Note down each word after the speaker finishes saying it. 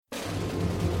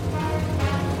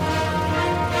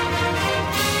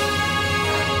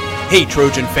Hey,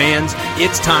 Trojan fans,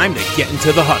 it's time to get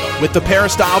into the huddle with the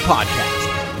Peristyle Podcast.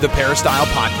 The Peristyle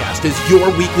Podcast is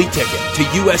your weekly ticket to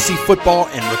USC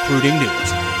football and recruiting news.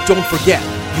 Don't forget,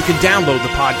 you can download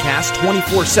the podcast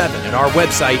 24/7 at our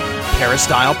website,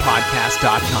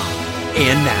 peristylepodcast.com.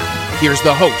 And now, here's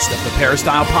the host of the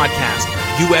Peristyle Podcast,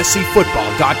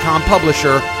 USCFootball.com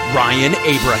publisher, Ryan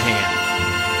Abraham.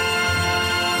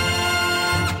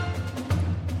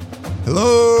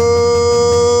 Hello,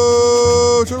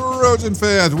 Trojan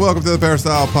fans. Welcome to the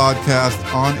Peristyle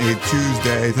Podcast on a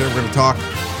Tuesday. Today we're going to talk,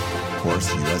 of course,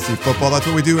 USC football. That's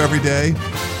what we do every day,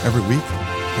 every week,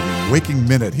 every waking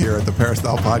minute here at the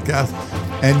Peristyle Podcast.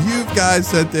 And you guys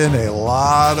sent in a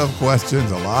lot of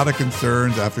questions, a lot of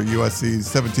concerns after USC's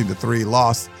 17-3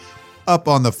 loss up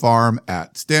on the farm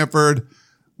at Stanford.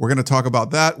 We're going to talk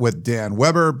about that with Dan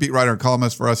Weber, beat writer and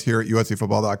columnist for us here at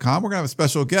USCFootball.com. We're going to have a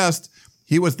special guest.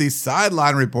 He was the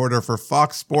sideline reporter for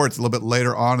Fox Sports a little bit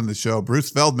later on in the show, Bruce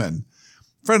Feldman,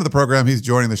 friend of the program. He's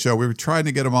joining the show. We were trying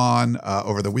to get him on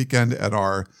over the weekend at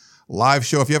our live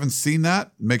show. If you haven't seen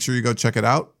that, make sure you go check it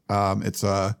out. It's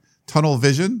Tunnel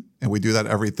Vision, and we do that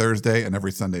every Thursday and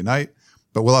every Sunday night.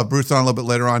 But we'll have Bruce on a little bit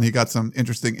later on. He got some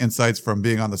interesting insights from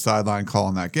being on the sideline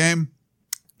calling that game.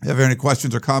 If you have any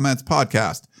questions or comments,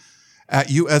 podcast at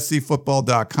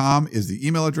uscfootball.com is the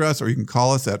email address, or you can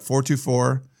call us at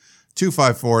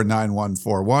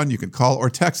 424-254-9141. You can call or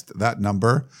text that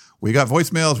number. We got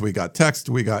voicemails, we got text,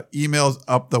 we got emails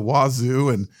up the wazoo,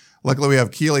 and luckily we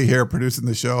have Keely here producing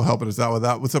the show, helping us out with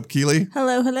that. What's up, Keely?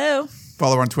 Hello, hello.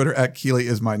 Follow her on Twitter at Keely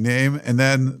is my name. And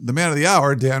then the man of the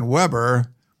hour, Dan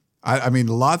Weber. I mean,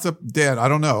 lots of, Dan, I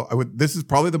don't know. This is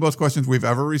probably the most questions we've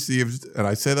ever received, and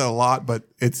I say that a lot, but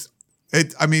it's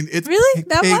really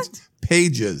that much?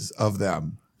 Pages of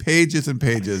them, pages and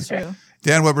pages. True.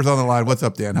 Dan Weber's on the line. What's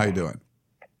up, Dan? How you doing?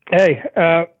 Hey,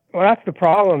 well, that's the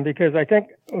problem, because I think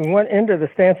we went into the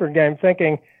Stanford game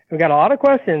thinking we got a lot of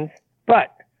questions,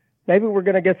 but maybe we're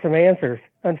going to get some answers.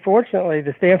 Unfortunately,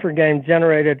 the Stanford game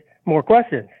generated more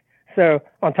questions. So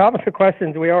on top of the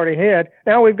questions we already had,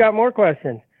 now we've got more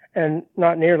questions and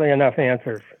not nearly enough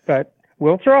answers, but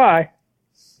we'll try.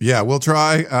 Yeah, we'll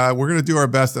try. We're going to do our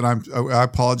best, and I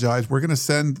apologize. We're going to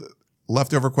send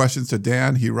leftover questions to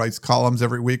Dan. He writes columns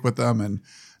every week with them and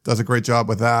does a great job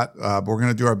with that. But we're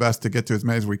going to do our best to get to as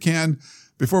many as we can.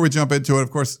 Before we jump into it,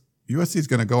 of course, USC is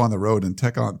going to go on the road and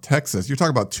take on Texas. You're talking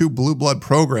about two blue blood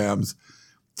programs.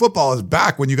 Football is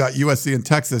back when you got USC and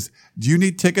Texas. Do you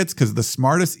need tickets? Because the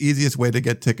smartest, easiest way to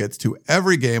get tickets to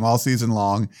every game all season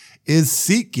long is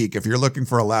SeatGeek. If you're looking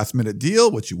for a last-minute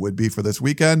deal, which you would be for this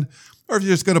weekend, or if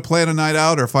you're just going to plan a night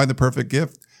out or find the perfect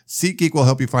gift, SeatGeek will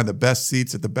help you find the best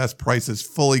seats at the best prices,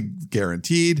 fully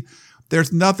guaranteed.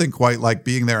 There's nothing quite like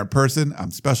being there in person,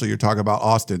 especially you're talking about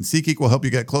Austin. SeatGeek will help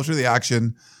you get closer to the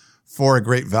action for a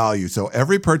great value. So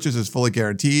every purchase is fully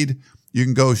guaranteed. You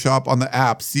can go shop on the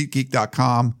app,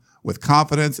 SeatGeek.com, with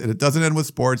confidence. And it doesn't end with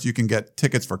sports. You can get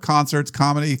tickets for concerts,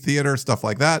 comedy, theater, stuff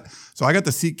like that. So I got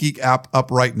the SeatGeek app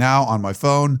up right now on my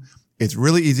phone. It's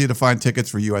really easy to find tickets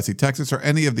for USC Texas or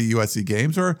any of the USC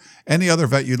games or any other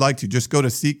event you'd like to. Just go to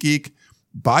SeatGeek,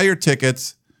 buy your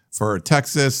tickets for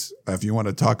Texas. If you want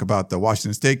to talk about the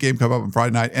Washington State game come up on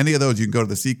Friday night, any of those, you can go to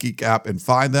the SeatGeek app and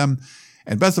find them.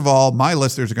 And best of all, my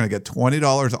listeners are going to get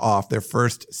 $20 off their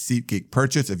first SeatGeek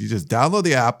purchase. If you just download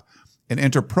the app and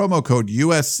enter promo code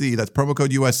USC, that's promo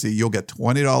code USC, you'll get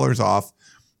 $20 off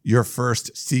your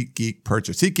first SeatGeek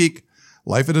purchase. SeatGeek,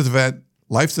 life's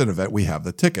an event. We have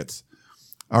the tickets.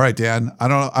 All right, Dan. I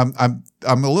don't know.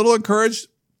 I'm a little encouraged.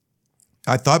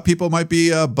 I thought people might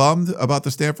be bummed about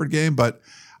the Stanford game, but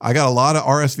I got a lot of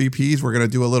RSVPs. We're going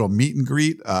to do a little meet and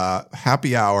greet,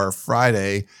 happy hour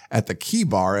Friday at the Key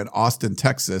Bar in Austin,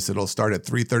 Texas. It'll start at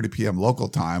 3:30 p.m. local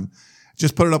time.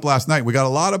 Just put it up last night. We got a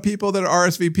lot of people that are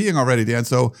RSVPing already, Dan.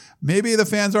 So maybe the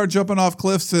fans aren't jumping off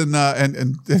cliffs and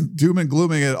doom and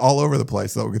glooming it all over the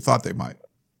place that we thought they might.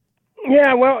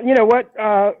 Yeah, well, you know what?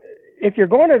 If you're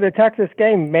going to the Texas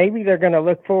game, maybe they're going to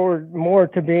look forward more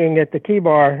to being at the Key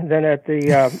Bar than at the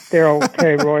Darrell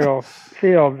K. Royal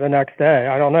Field the next day.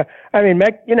 I don't know. I mean,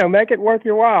 make it worth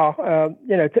your while.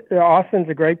 Austin's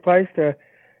a great place to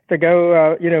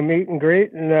go, meet and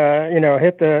greet and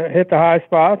hit the high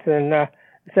spots. And it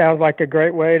sounds like a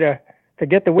great way to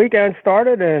get the weekend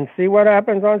started and see what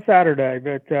happens on Saturday.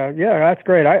 But yeah, that's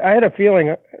great. I had a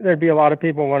feeling there'd be a lot of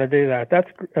people want to do that. That's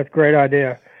a great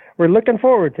idea. We're looking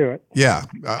forward to it. Yeah,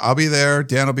 I'll be there.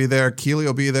 Dan will be there. Keely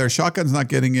will be there. Shotgun's not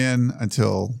getting in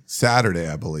until Saturday,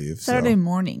 I believe. Saturday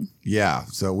morning. Yeah.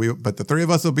 But the three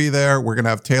of us will be there. We're going to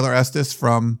have Taylor Estes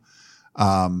from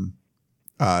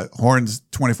Horns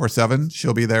 24/7.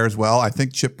 She'll be there as well. I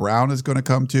think Chip Brown is going to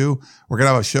come too. We're going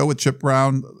to have a show with Chip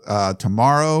Brown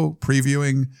tomorrow,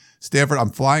 previewing Stanford. I'm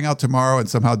flying out tomorrow and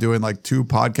somehow doing like 2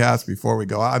 podcasts before we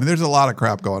go out. I mean, there's a lot of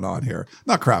crap going on here.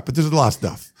 Not crap, but there's a lot of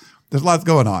stuff. There's lots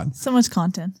going on. So much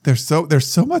content. There's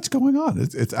so much going on.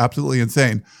 It's absolutely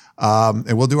insane.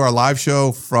 And we'll do our live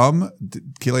show from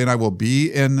Keely and I will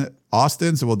be in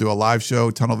Austin. So we'll do a live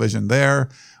show, Tunnel Vision there.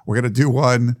 We're going to do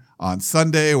one on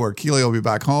Sunday where Keely will be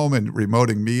back home and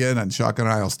remoting me in, and Shotgun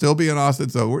and I will still be in Austin.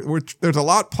 So there's a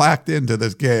lot packed into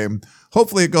this game.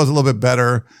 Hopefully it goes a little bit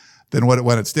better than what it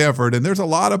went at Stanford. And there's a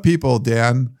lot of people,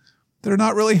 Dan, that are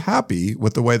not really happy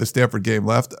with the way the Stanford game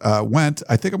went.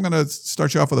 I think I'm going to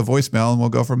start you off with a voicemail and we'll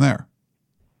go from there.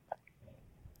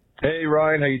 Hey,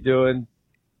 Ryan, how you doing?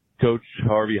 Coach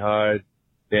Harvey Hyde,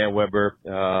 Dan Weber.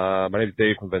 My name is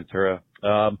Dave from Ventura.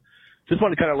 Just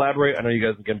wanted to kind of elaborate. I know you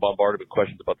guys are getting bombarded with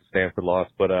questions about the Stanford loss,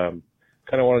 but kind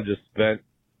of want to just vent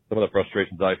some of the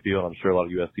frustrations I feel, and I'm sure a lot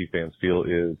of USC fans feel,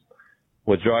 is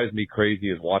what drives me crazy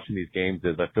is watching these games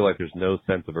is I feel like there's no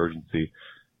sense of urgency.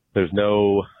 There's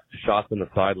no shots on the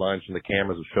sidelines from the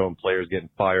cameras of showing players getting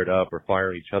fired up or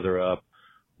firing each other up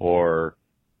or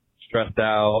stressed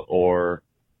out or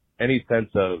any sense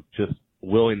of just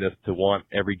willingness to want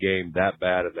every game that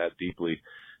bad and that deeply.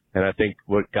 And I think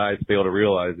what guys fail to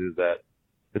realize is that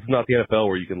this is not the NFL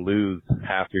where you can lose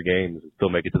half your games and still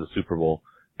make it to the Super Bowl.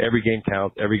 Every game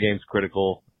counts. Every game's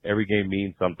critical. Every game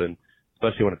means something,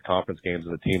 especially when it's conference games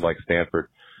and a team like Stanford.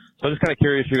 So I'm just kind of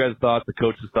curious your guys' thoughts, the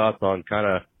coach's thoughts on kind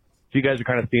of if you guys are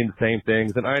kind of seeing the same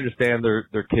things. And I understand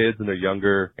they're kids and they're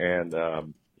younger and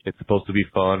it's supposed to be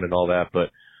fun and all that, but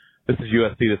this is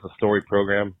USC. This is a storied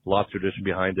program, lots of tradition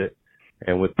behind it.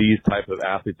 And with these type of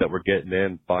athletes that we're getting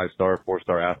in, 5-star,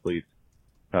 4-star athletes,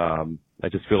 I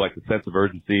just feel like the sense of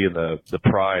urgency and the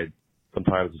pride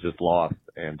sometimes is just lost.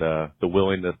 And the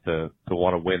willingness to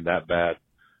want to win that bad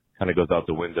kind of goes out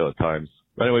the window at times.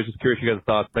 But anyways, just curious your guys'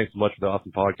 thoughts. Thanks so much for the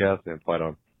awesome podcast, and fight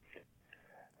on.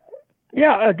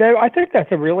 Yeah, Dave, I think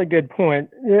that's a really good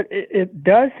point. It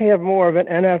does have more of an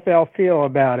NFL feel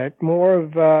about it. More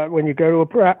of when you go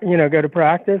to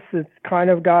practice, it's kind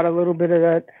of got a little bit of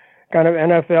that kind of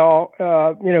NFL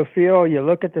feel. You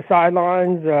look at the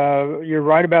sidelines. You're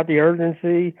right about the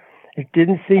urgency. It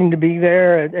didn't seem to be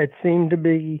there. It seemed to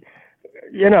be,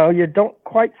 you don't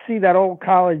quite see that old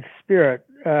college spirit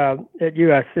at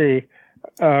USC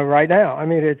right now. I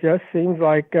mean, it just seems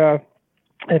like they're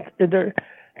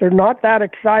not that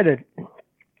excited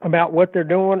about what they're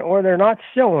doing, or they're not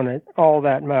showing it all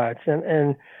that much.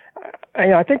 And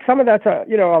I think some of that's a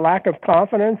lack of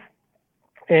confidence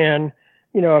and,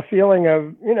 a feeling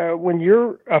of, when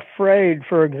you're afraid,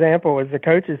 for example, as the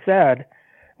coach has said,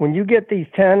 when you get these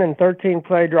 10 and 13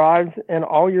 play drives and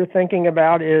all you're thinking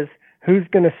about is who's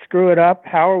going to screw it up,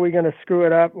 how are we going to screw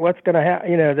it up, what's going to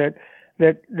happen,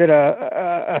 that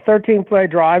a 13 play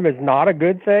drive is not a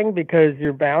good thing because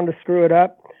you're bound to screw it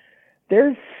up.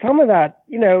 There's some of that,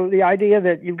 the idea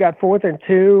that you've got 4th and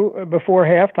 2 before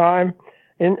halftime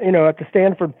at the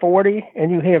Stanford 40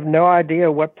 and you have no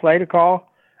idea what play to call.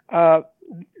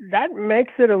 That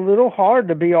makes it a little hard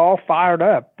to be all fired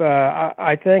up,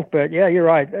 I think. But yeah, you're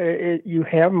right. You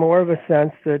have more of a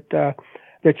sense that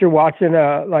you're watching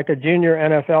like a junior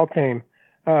NFL team,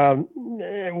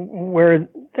 where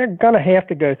they're going to have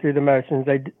to go through the motions.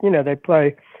 They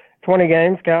play 20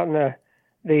 games, counting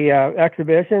the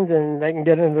exhibitions, and they can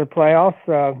get into the playoffs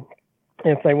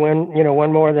if they win,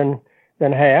 one more than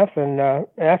half. And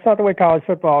that's not the way college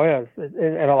football is.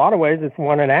 In a lot of ways, it's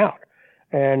one and out.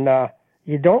 And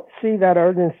you don't see that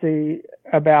urgency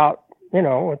about,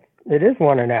 it is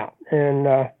one and out. And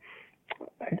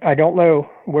I don't know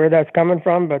where that's coming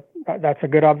from, but that's a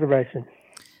good observation.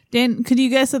 Dan, could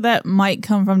you guess that might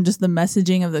come from just the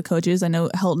messaging of the coaches? I know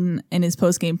Helton in his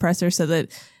post-game presser said that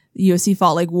USC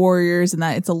fought like warriors and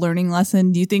that it's a learning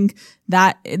lesson. Do you think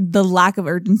that the lack of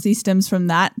urgency stems from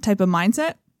that type of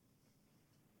mindset?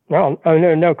 No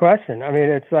question. I mean,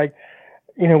 it's like,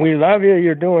 we love you.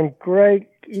 You're doing great.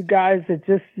 You guys, you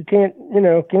can't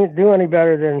do any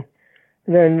better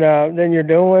than you're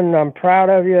doing. I'm proud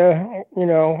of you.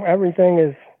 Everything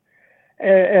is,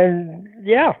 and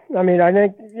yeah, I mean, I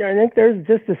think there's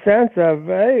just a sense of,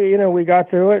 hey, we got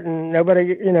through it and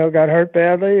nobody, got hurt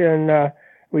badly, and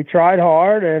we tried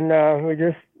hard, and we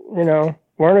just,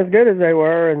 weren't as good as they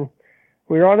were, and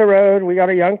we were on the road. We got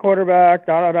a young quarterback.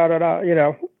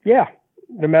 Yeah,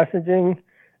 the messaging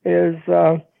is.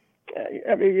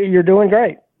 You're doing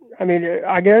great. I mean,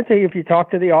 I guarantee you, if you talk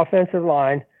to the offensive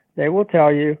line, they will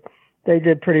tell you they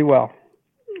did pretty well.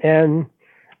 And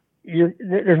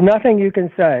there's nothing you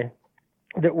can say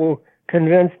that will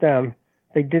convince them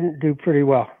they didn't do pretty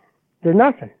well. They're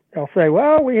nothing. They'll say,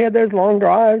 well, we had those long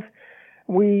drives.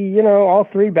 We, all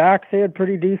three backs had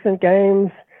pretty decent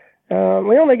games. We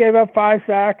only gave up 5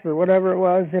 sacks or whatever it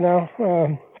was,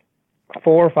 4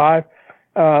 or 5.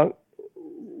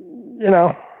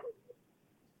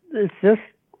 It's just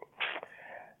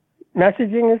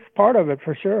messaging is part of it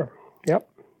for sure. Yep.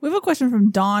 We have a question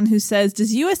from Dawn who says,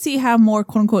 does USC have more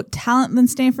quote unquote talent than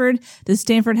Stanford? Does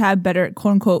Stanford have better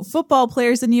quote unquote football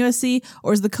players than USC?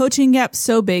 Or is the coaching gap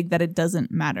so big that it doesn't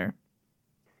matter?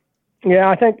 Yeah,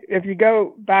 I think if you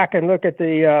go back and look at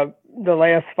the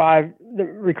last 5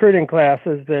 recruiting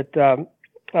classes that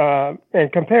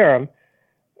and compare them,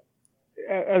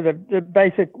 the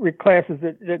basic classes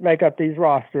that make up these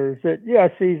rosters, that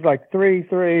USC's like 3,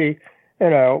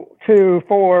 2,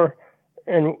 4,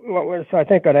 and what was I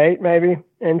think an 8 maybe,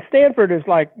 and Stanford is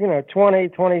like 20,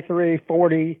 23,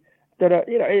 40. That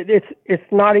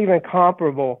it's not even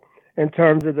comparable in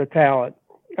terms of the talent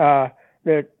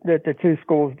that the two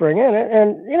schools bring in,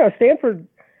 and Stanford,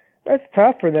 that's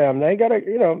tough for them. They got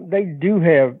to they do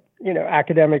have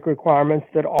academic requirements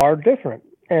that are different,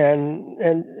 and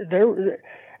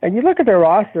you look at their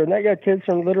roster and they got kids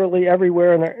from literally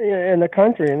everywhere in the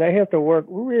country, and they have to work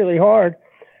really hard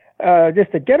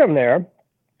just to get them there.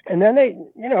 And then they,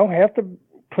 have to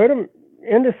put them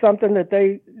into something that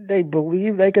they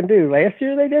believe they can do. Last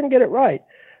year, they didn't get it right.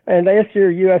 And last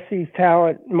year, USC's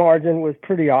talent margin was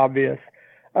pretty obvious.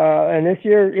 And this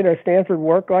year, Stanford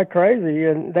worked like crazy,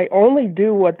 and they only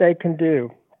do what they can do.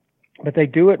 But they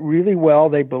do it really well.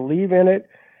 They believe in it.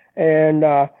 And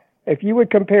if you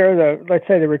would compare let's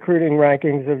say the recruiting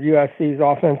rankings of USC's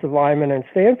offensive linemen and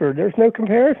Stanford, there's no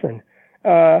comparison.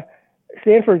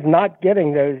 Stanford's not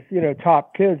getting those,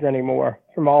 top kids anymore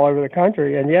from all over the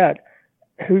country. And yet,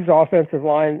 whose offensive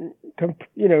line,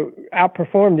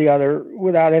 outperformed the other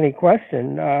without any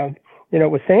question,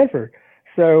 with Stanford.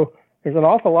 So there's an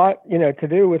awful lot, to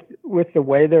do with the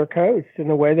way they're coached and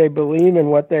the way they believe in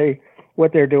what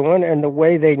they're doing and the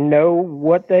way they know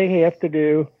what they have to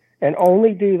do and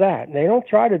only do that. And they don't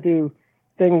try to do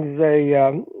things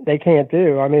they can't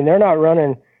do. I mean, they're not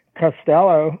running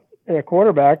Costello, a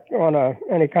quarterback, on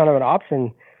any kind of an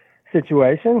option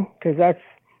situation, because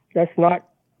that's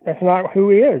not who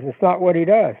he is. It's not what he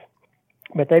does.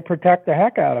 But they protect the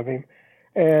heck out of him,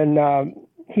 and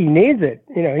he needs it.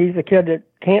 He's a kid that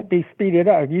can't be speeded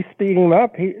up. If you speed him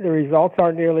up, the results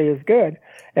aren't nearly as good.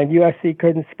 And USC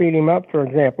couldn't speed him up, for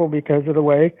example, because of the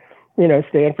way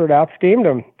Stanford out-schemed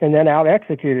him and then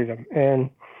out-executed him. And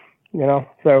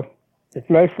so it's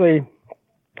mostly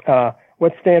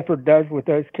what Stanford does with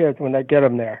those kids when they get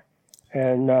them there,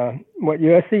 and what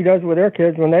USC does with their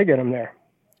kids when they get them there.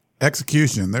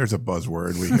 Execution. There's a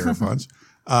buzzword we hear a bunch.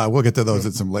 We'll get to those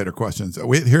in some later questions.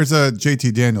 Here's a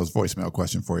JT Daniels voicemail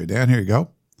question for you. Dan, here you go.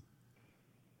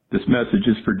 This message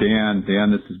is for Dan.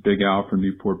 Dan, this is Big Al from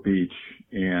Newport Beach,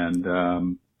 and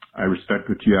I respect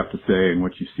what you have to say and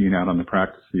what you've seen out on the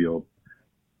practice field.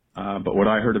 But what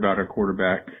I heard about our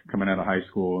quarterback coming out of high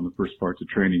school in the first parts of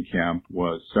training camp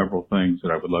was several things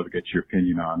that I would love to get your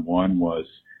opinion on. One was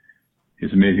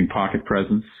his amazing pocket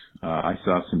presence. I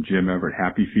saw some Jim Everett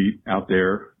happy feet out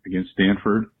there against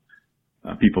Stanford.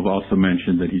 People have also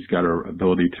mentioned that he's got an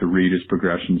ability to read his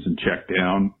progressions and check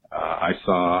down. I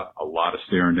saw a lot of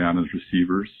staring down his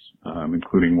receivers,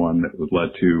 including one that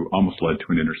almost led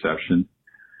to an interception.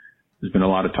 There's been a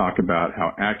lot of talk about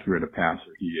how accurate a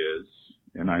passer he is,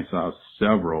 and I saw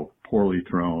several poorly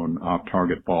thrown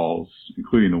off-target balls,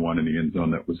 including the one in the end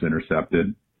zone that was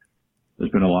intercepted.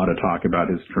 There's been a lot of talk about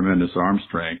his tremendous arm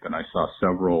strength, and I saw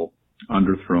several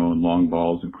underthrown long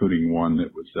balls, including one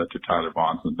that was to Tyler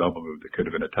Bonds on double move that could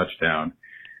have been a touchdown.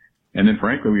 And then,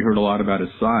 frankly, we heard a lot about his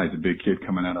size, a big kid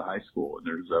coming out of high school. And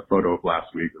there's a photo of the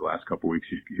last couple of weeks,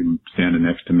 him standing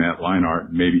next to Matt Leinart,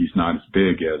 and maybe he's not as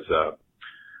big as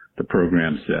the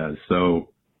program says. So,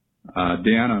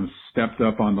 Dan, I'm stepped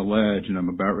up on the ledge, and I'm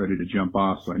about ready to jump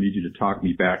off, so I need you to talk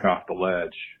me back off the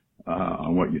ledge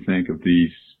on what you think of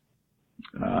these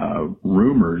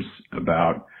rumors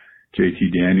about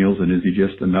JT Daniels, and is he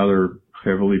just another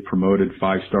heavily promoted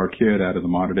five-star kid out of the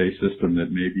modern-day system that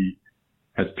maybe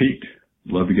has peaked?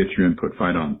 Love to get your input.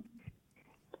 Fight on.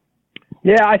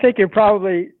 Yeah, I think you're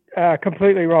probably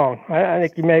completely wrong. I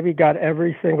think you maybe got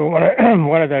every single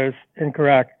one of those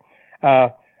incorrect.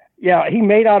 Yeah, he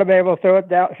may not have been able to throw it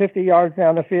down 50 yards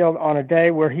down the field on a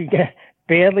day where he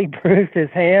badly bruised his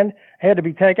hand, had to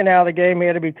be taken out of the game, he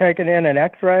had to be taken in and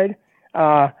x-rayed.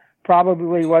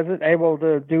 Probably wasn't able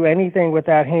to do anything with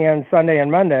that hand Sunday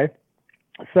and Monday.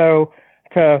 So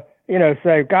to,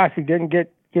 say, gosh, he didn't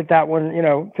get that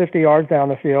one, 50 yards down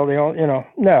the field,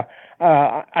 no.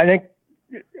 I think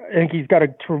think he's got a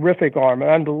terrific arm, an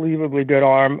unbelievably good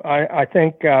arm. I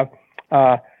think to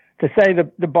say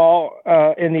the ball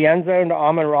in the end zone to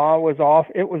Amon-Ra was off,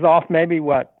 it was off maybe,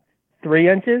 3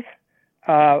 inches?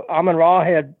 Amon-Ra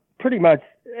had pretty much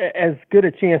as good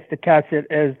a chance to catch it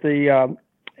as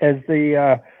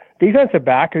the defensive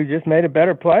back, who just made a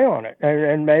better play on it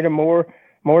and made a more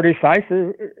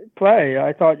decisive play.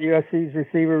 I thought USC's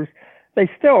receivers,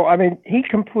 he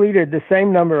completed the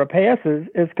same number of passes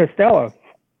as Costello.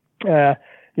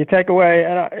 You take away,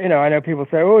 and I know people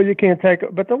say, oh, you can't take,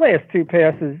 but the last 2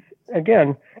 passes,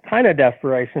 again, kind of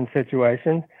desperation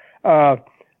situations.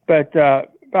 But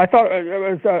I thought it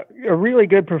was a really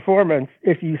good performance.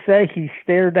 If you say he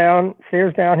stares down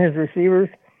his receivers,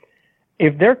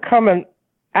 if they're coming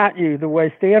at you the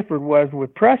way Stanford was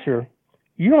with pressure,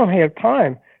 you don't have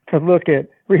time to look at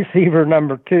receiver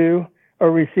number 2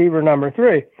 or receiver number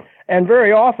 3. And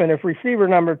very often, if receiver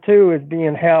number 2 is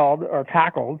being held or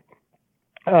tackled,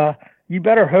 you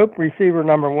better hope receiver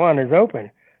number 1 is open.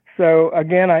 So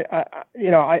again,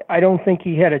 I don't think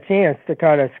he had a chance to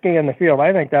kind of scan the field.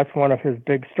 I think that's one of his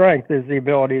big strengths, is the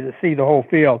ability to see the whole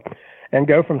field and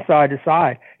go from side to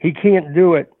side. He can't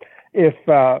do it if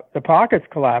the pocket's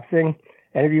collapsing.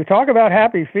 And if you talk about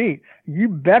happy feet, you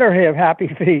better have happy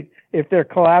feet if they're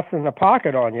collapsing the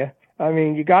pocket on you. I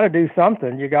mean, you got to do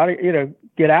something. You got to,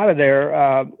 get out of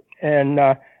there.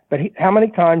 But how many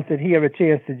times did he have a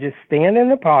chance to just stand in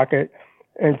the pocket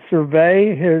and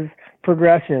survey his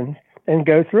progressions and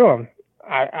go through them?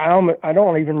 I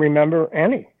don't even remember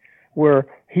any where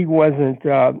he wasn't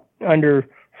under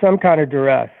some kind of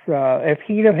duress. If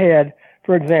he'd have had,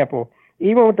 for example,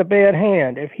 even with the bad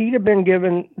hand, if he'd have been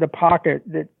given the pocket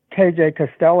that KJ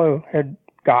Costello had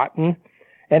gotten,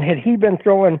 and had he been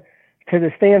throwing to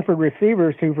the Stanford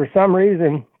receivers, who for some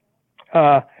reason,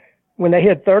 when they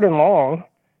hit 3rd and long,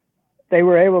 they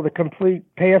were able to complete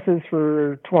passes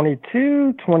for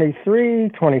 22, 23,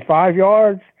 25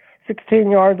 yards, 16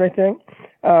 yards, I think,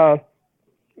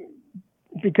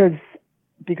 because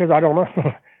I don't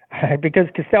know, because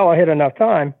Costello hit enough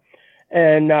time.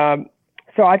 And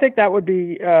so I think that would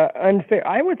be unfair.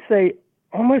 I would say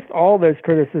almost all those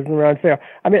criticisms are unfair.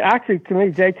 I mean, actually, to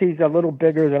me, JT's a little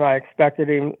bigger than I expected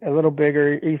him, a little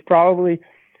bigger. He's probably,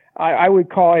 I would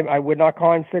not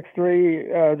call him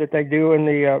 6'3", that they do in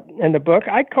the book.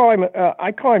 I call him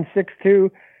 6'2",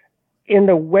 in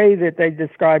the way that they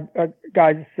describe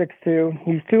guys 6'2".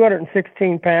 He's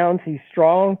 216 pounds. He's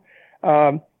strong.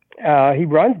 He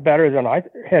runs better than I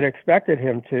had expected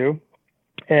him to.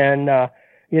 And,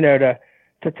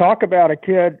 to talk about a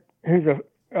kid who's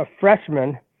a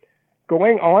freshman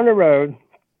going on the road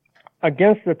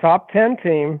against the top 10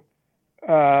 team,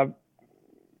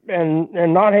 and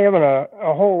not having a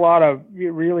whole lot of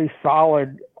really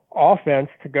solid offense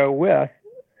to go with,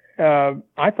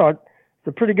 I thought it's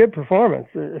a pretty good performance,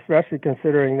 especially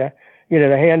considering the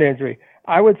hand injury.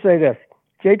 I would say this: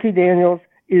 JT Daniels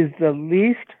is the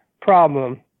least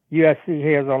problem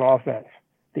USC has on offense,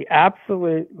 the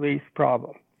absolute least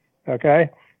problem. Okay,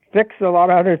 fix a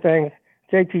lot of other things.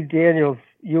 JT Daniels,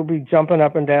 you'll be jumping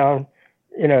up and down,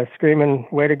 screaming,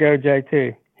 "Way to go,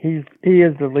 JT!" He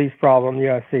is the least problem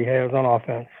USC has on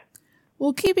offense.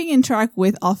 Well, keeping in track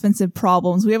with offensive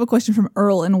problems, we have a question from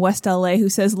Earl in West LA, who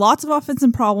says lots of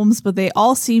offensive problems, but they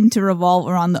all seem to revolve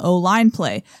around the O-line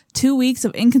play. 2 weeks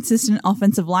of inconsistent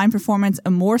offensive line performance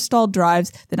and more stalled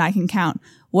drives than I can count.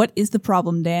 What is the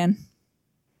problem, Dan?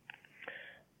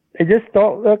 They just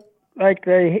don't look like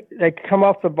they come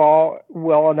off the ball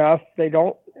well enough. They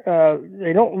don't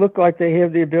look like they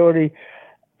have the ability.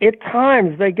 At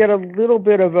times they get a little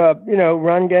bit of a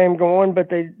run game going, but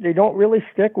they don't really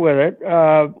stick with it.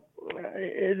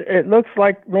 It looks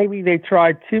like maybe they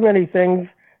tried too many things,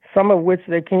 some of which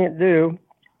they can't do,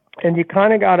 and you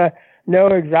kind of got to know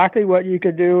exactly what you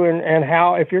could do and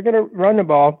how. If you're going to run the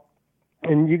ball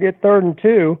and you get 3rd and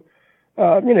 2,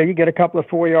 you get a couple of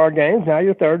 4-yard gains. Now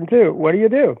you're 3rd and 2. What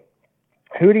do?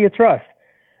 Who do you trust?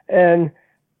 And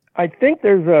I think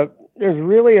there's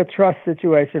really a trust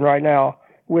situation right now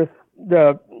with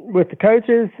the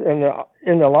coaches and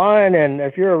in the line. And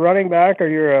if you're a running back or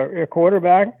you're a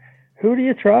quarterback, who do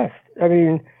you trust? I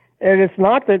mean, and it's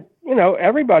not that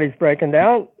everybody's breaking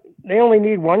down. They only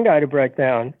need one guy to break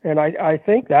down, and I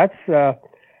think that's a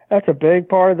big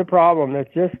part of the problem.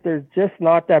 There's just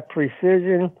not that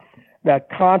precision, that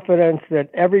confidence that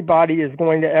everybody is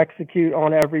going to execute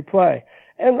on every play.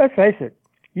 And let's face it,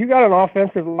 you got an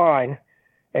offensive line,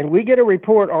 and we get a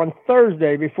report on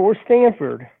Thursday before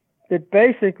Stanford that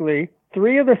basically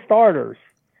 3 of the starters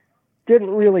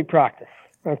didn't really practice,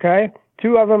 okay?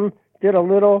 2 of them did a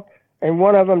little, and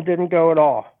 1 of them didn't go at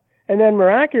all. And then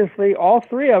miraculously, all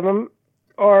three of them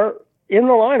are in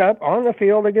the lineup on the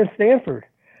field against Stanford.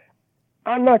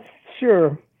 I'm not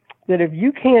sure that if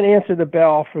you can't answer the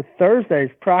bell for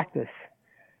Thursday's practice,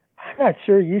 I'm not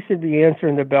sure you should be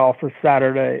answering the bell for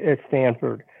Saturday at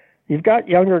Stanford. You've got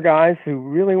younger guys who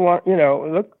really want,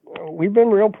 look, we've been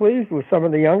real pleased with some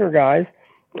of the younger guys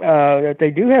that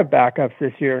they do have backups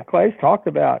this year. And Clay's talked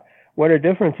about what a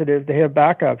difference it is to have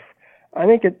backups. I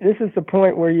think this is the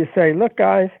point where you say, look,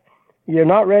 guys, you're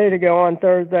not ready to go on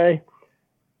Thursday.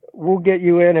 We'll get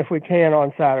you in if we can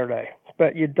on Saturday.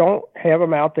 But you don't have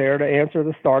them out there to answer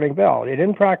the starting bell. They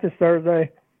didn't practice Thursday.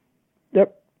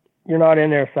 Yep, you're not in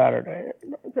there Saturday.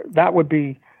 That would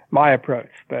be my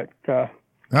approach. But,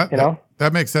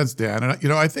 That makes sense, Dan.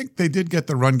 And, I think they did get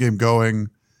the run game going.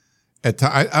 I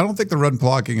don't think the run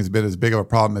blocking has been as big of a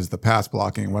problem as the pass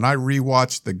blocking. When I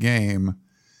rewatched the game,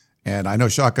 and I know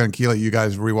Shotgun Keely, you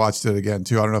guys rewatched it again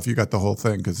too. I don't know if you got the whole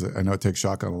thing because I know it takes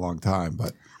Shotgun a long time,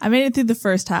 but I made it through the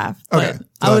first half. Okay,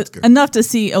 but I was enough to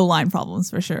see O-line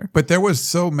problems for sure. But there was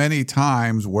so many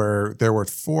times where there were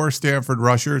 4 Stanford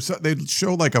rushers. So they'd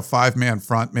show like a 5-man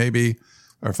front maybe,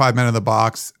 or 5 men in the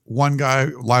box. One guy,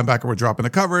 linebacker, would drop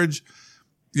into coverage.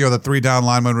 The 3-down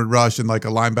lineman would rush, and like a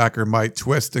linebacker might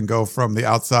twist and go from the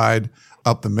outside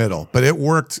up the middle. But it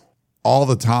worked all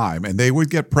the time, and they would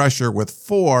get pressure with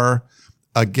 4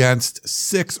 against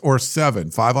 6 or 7,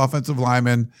 5 offensive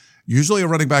linemen. Usually a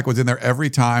running back was in there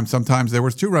every time. Sometimes there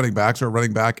was 2 running backs, or a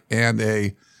running back and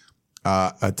a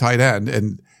tight end,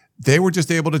 and they were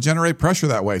just able to generate pressure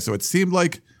that way. So it seemed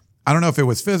like, I don't know if it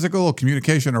was physical,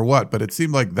 communication, or what, but it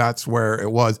seemed like that's where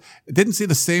it was. It didn't see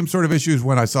the same sort of issues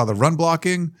when I saw the run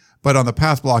blocking, but on the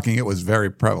pass blocking, it was very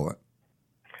prevalent.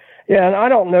 Yeah, and I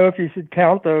don't know if you should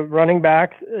count the running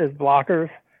backs as blockers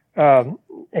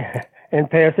in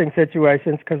passing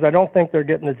situations, because I don't think they're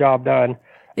getting the job done.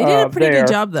 They did a pretty good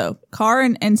job, though. Carr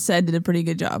and Said did a pretty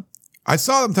good job. I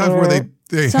saw them times where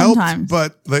they sometimes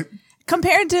helped, but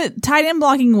compared to tight end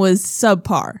blocking was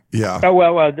subpar. Yeah. Oh,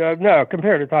 well, no,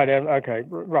 compared to tight end. Okay,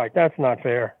 right. That's not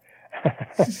fair.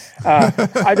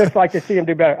 I just like to see them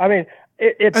do better. I mean,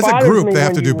 it as a group, they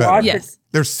have to do better. Yes.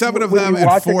 There's 7 of them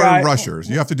and 4 rushers.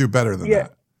 You have to do better than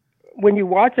that. When you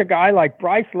watch a guy like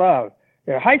Bryce Love,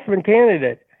 a Heisman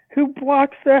candidate, who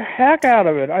blocks the heck out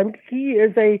of it. I mean, he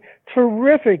is a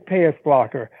terrific pass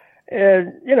blocker.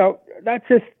 And,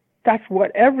 that's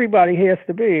what everybody has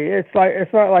to be. It's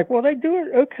not like, well, they do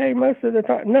it okay most of the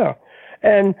time. No.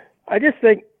 And I just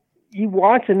think you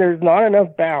watch and there's not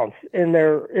enough bounce in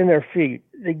their feet.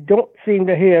 They don't seem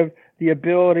to have the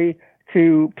ability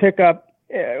to pick up.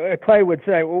 Clay would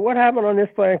say, well, what happened on this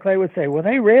play? And Clay would say, well,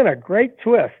 they ran a great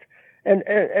twist. And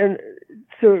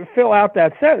to fill out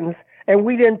that sentence, and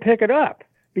we didn't pick it up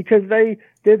because they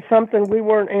did something we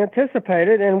weren't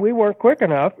anticipated, and we weren't quick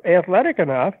enough, athletic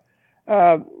enough,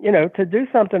 to do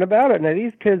something about it. Now,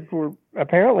 these kids were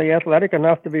apparently athletic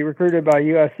enough to be recruited by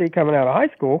USC coming out of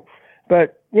high school,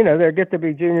 but, they get to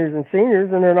be juniors and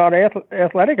seniors, and they're not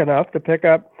athletic enough to pick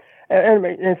up.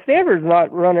 And Stanford's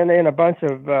not running in a bunch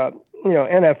of,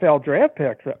 NFL draft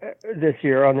picks this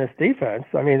year on this defense.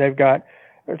 I mean,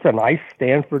 it's a nice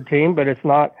Stanford team, but it's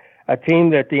not a team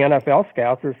that the NFL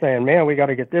scouts are saying, man, we got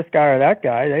to get this guy or that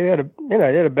guy. They had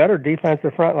a better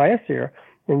defensive front last year,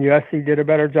 and USC did a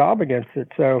better job against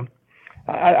it. So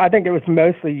I think it was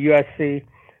mostly USC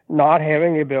not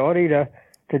having the ability to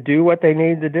do what they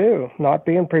need to do, not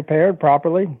being prepared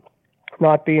properly,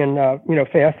 not being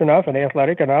fast enough and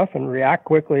athletic enough and react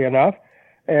quickly enough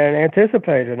and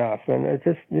anticipate enough. And it's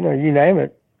just, you name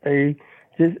it.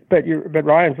 But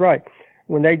Ryan's right.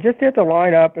 When they just hit the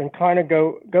line up and kind of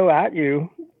go at you,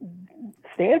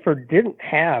 Stanford didn't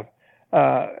have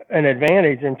an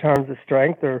advantage in terms of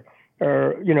strength or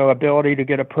ability to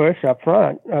get a push up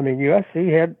front. I mean,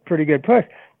 USC had pretty good push.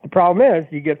 The problem is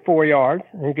you get 4 yards,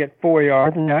 and you get 4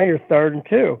 yards, and now you're 3rd and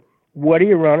 2. What do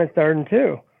you run at 3rd and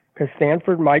 2? Because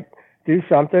Stanford might do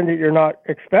something that you're not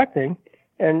expecting,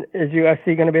 and is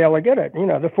USC going to be able to get it?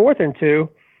 The 4th and 2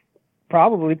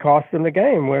 probably cost them the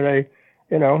game where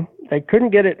they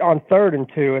couldn't get it on 3rd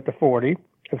and 2 at the 40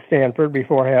 of Stanford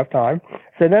before halftime.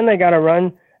 So then they got to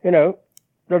run, they're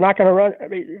not going to run. I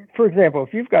mean, for example,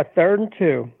 if you've got 3rd and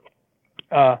 2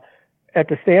 at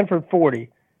the Stanford 40,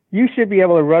 you should be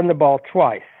able to run the ball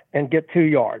twice and get 2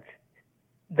 yards.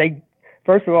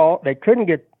 First of all, they couldn't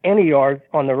get any yards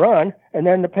on the run, and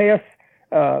then the pass,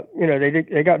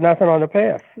 they got nothing on the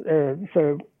pass.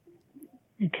 So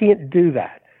you can't do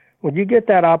that. When you get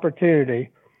that opportunity,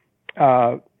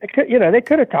 they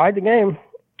could have tied the game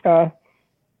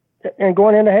and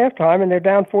going into halftime, and they're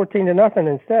down 14-0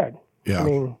 instead. Yeah. I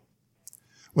mean,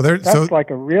 well, that's like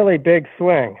a really big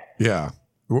swing. Yeah.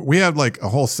 We have like a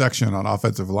whole section on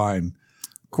offensive line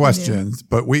questions,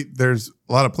 but there's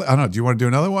a lot of I don't know. Do you want to do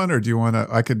another one, or do you want to?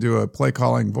 I could do a play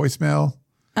calling voicemail.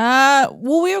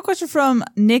 Well, we have a question from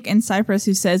Nick in Cyprus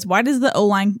who says, "Why does the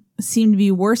O-line seem to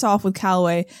be worse off with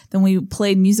Callaway than we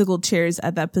played musical chairs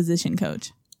at that position,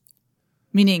 Coach?"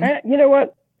 Meaning, you know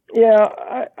what?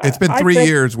 Yeah, it's been 3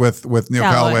 years with Neil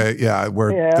Callaway. Yeah,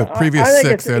 where the previous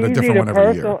 6 they had a different one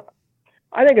every year.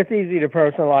 I think it's easy to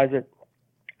personalize it.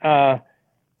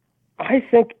 I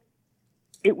think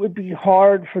it would be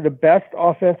hard for the best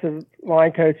offensive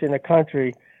line coach in the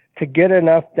country to get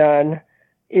enough done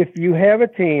if you have a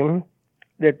team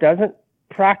that doesn't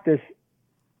practice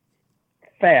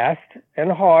fast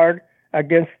and hard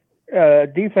against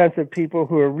defensive people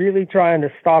who are really trying to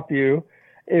stop you.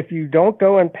 If you don't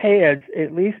go in pads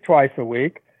at least twice a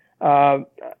week,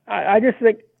 I just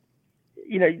think,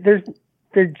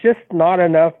 there's just not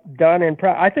enough done in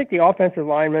practice. I think the offensive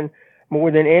linemen,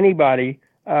 more than anybody,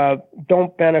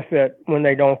 don't benefit when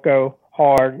they don't go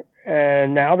hard.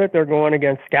 And now that they're going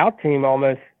against scout team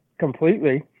almost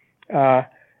completely,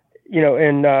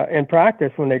 in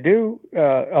practice when they do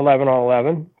 11 on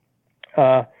 11,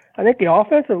 I think the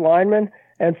offensive linemen,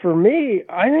 and for me,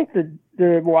 I think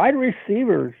the wide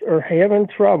receivers are having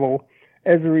trouble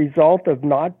as a result of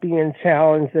not being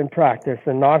challenged in practice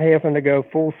and not having to go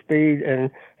full speed and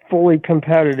fully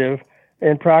competitive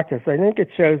in practice. I think it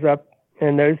shows up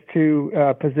in those two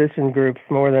position groups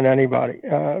more than anybody,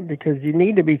 because you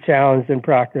need to be challenged in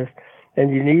practice,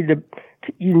 and you need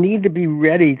to be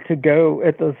ready to go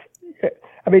at those.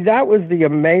 I mean, that was the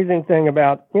amazing thing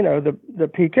about the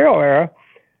Pete Carroll era.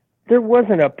 There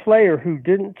wasn't a player who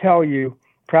didn't tell you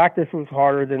practice was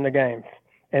harder than the games,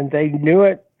 and they knew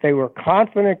it. They were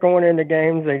confident going into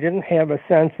games. They didn't have a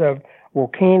sense of, well,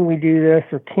 can we do this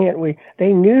or can't we?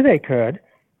 They knew they could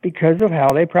because of how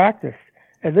they practiced.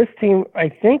 And this team, I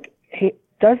think,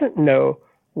 doesn't know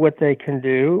what they can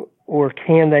do, or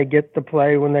can they get the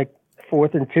play when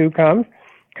 4th and 2 comes,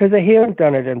 because they haven't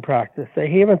done it in practice.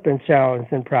 They haven't been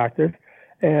challenged in practice.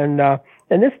 And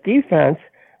this defense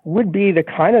would be the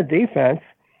kind of defense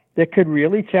that could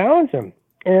really challenge them.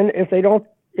 And if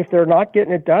they're not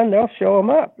getting it done, they'll show them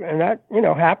up. And that,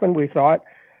 happened, we thought,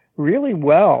 really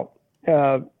well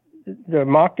the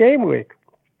mock game week,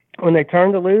 when they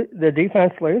turned the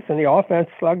defense loose and the offense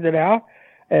slugged it out.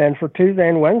 And for Tuesday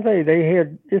and Wednesday, they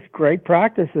had just great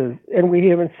practices, and we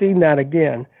haven't seen that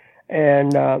again.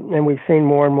 And we've seen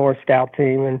more and more scout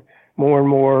team and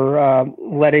more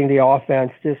letting the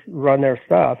offense just run their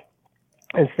stuff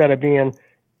instead of being,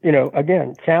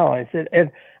 again, challenged.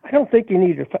 And I don't think you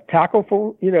need to tackle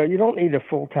full. You don't need a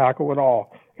full tackle at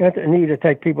all. You need to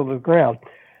take people to the ground,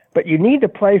 but you need to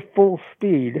play full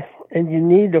speed, and you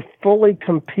need to fully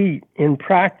compete in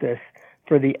practice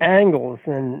for the angles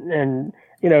and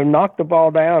knock the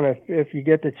ball down if you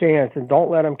get the chance, and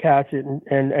don't let them catch it,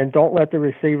 and don't let the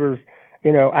receivers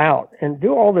out, and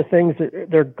do all the things that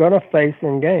they're going to face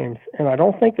in games. And I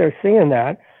don't think they're seeing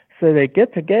that, so they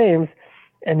get to games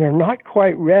and they're not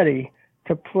quite ready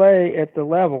to play at the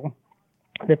level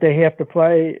that they have to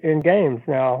play in games.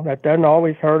 Now, that doesn't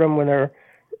always hurt them when they're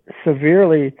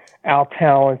severely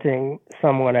out-talenting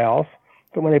someone else,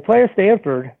 but when they play at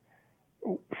Stanford,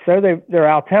 so they're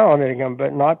out-talenting them,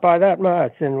 but not by that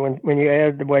much. And when you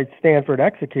add the way Stanford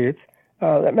executes,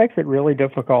 that makes it really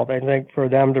difficult, I think, for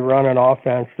them to run an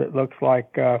offense that looks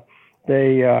like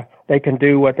they can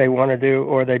do what they want to do,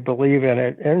 or they believe in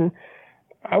it. And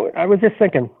I was just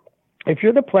thinking, if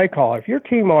you're the play caller, if you're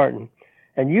T. Martin,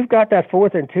 and you've got that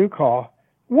 4th and 2 call,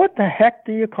 what the heck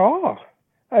do you call?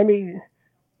 I mean,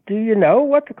 do you know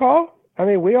what to call? I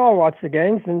mean, we all watch the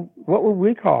games, and what would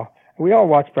we call? We all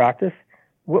watch practice.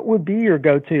 What would be your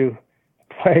go-to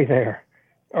play there?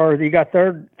 Or you got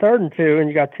third and 2, and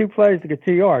you got 2 plays to get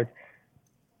 2 yards,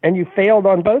 and you failed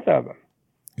on both of them.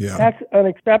 Yeah. That's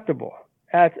unacceptable.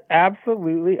 That's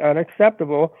absolutely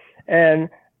unacceptable. And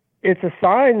it's a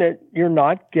sign that you're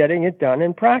not getting it done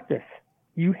in practice.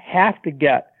 You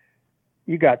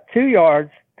got 2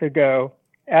 yards to go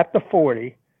at the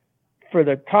 40 for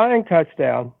the tying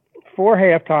touchdown for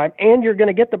halftime, and you're going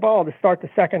to get the ball to start the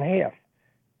second half.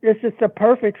 It's just a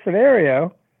perfect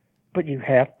scenario, but you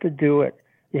have to do it.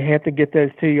 You have to get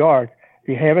those 2 yards. If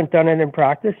you haven't done it in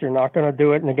practice, you're not going to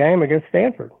do it in the game against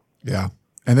Stanford. Yeah.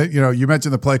 And then, you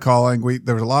mentioned the play calling.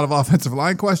 There was a lot of offensive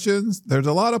line questions. There's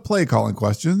a lot of play calling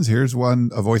questions. Here's a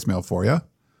voicemail for you.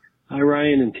 Hi,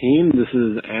 Ryan and team. This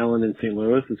is Alan in St.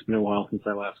 Louis. It's been a while since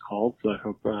I last called, so I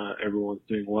hope everyone's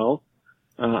doing well.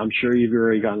 I'm sure you've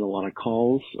already gotten a lot of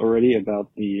calls already about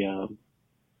the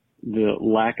the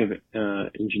lack of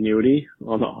ingenuity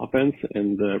on the offense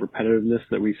and the repetitiveness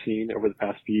that we've seen over the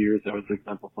past few years that was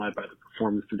exemplified by the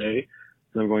performance today.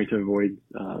 So I'm going to avoid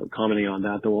commenting on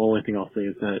that. The only thing I'll say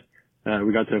is that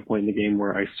we got to a point in the game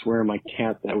where I swear my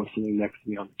cat that was sitting next to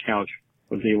me on the couch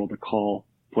was able to call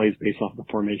plays based off the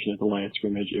formation at the line of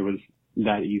scrimmage. It was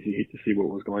that easy to see what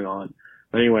was going on.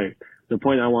 But anyway, the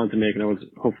point I wanted to make, and I was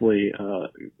hopefully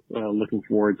looking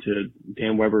forward to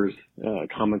Dan Weber's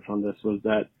comments on this, was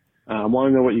that I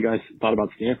want to know what you guys thought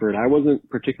about Stanford. I wasn't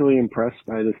particularly impressed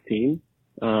by this team.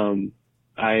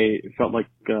 I felt like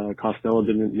Costello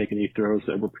didn't make any throws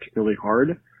that were particularly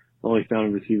hard, only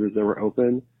found receivers that were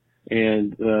open,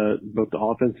 and both the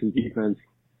offense and defense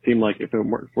seemed like if it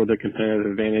weren't for the competitive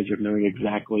advantage of knowing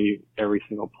exactly every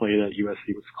single play that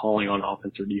USC was calling on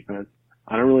offense or defense,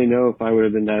 I don't really know if I would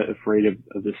have been that afraid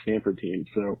of this Stanford team.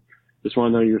 So just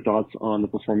want to know your thoughts on the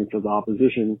performance of the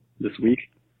opposition this week.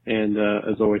 And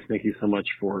as always, thank you so much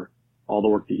for all the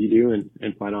work that you do,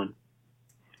 and fight on.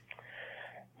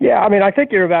 Yeah, I mean, I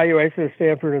think your evaluation of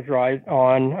Stanford is right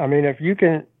on. I mean, if you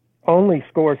can only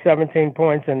score 17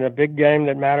 points in a big game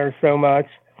that matters so much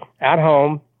at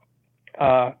home,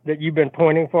 that you've been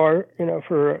pointing for,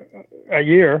 for a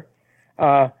year,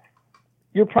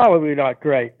 you're probably not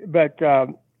great. But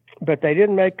they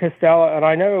didn't make Costello, and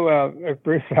I know if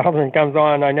Bruce Feldman comes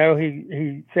on, I know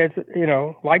he says,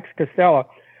 likes Costello.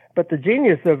 But the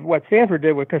genius of what Stanford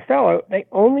did with Costello, they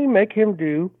only make him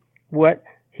do what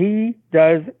he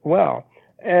does well.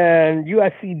 And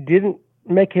USC didn't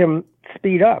make him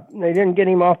speed up. They didn't get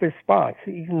him off his spots.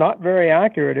 He's not very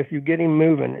accurate if you get him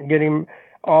moving and get him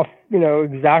off,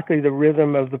 exactly the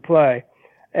rhythm of the play.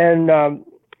 And,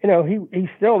 he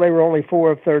still, they were only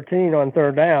 4 of 13 on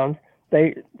third downs.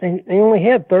 They only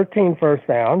had 13 first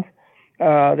downs.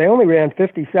 They only ran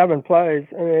 57 plays.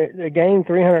 And they gained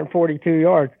 342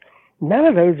 yards. None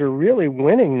of those are really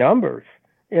winning numbers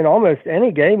in almost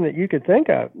any game that you could think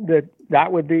of,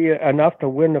 that would be enough to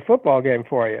win the football game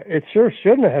for you. It sure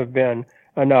shouldn't have been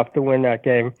enough to win that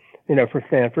game, for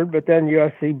Stanford. But then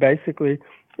USC basically,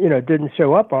 didn't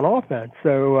show up on offense.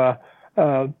 So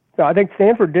I think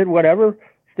Stanford did whatever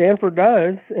Stanford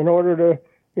does in order to,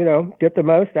 get the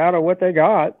most out of what they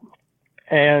got.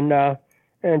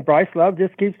 And Bryce Love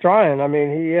just keeps trying. I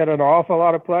mean, he had an awful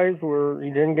lot of plays where he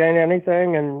didn't gain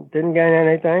anything and didn't gain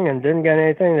anything and didn't gain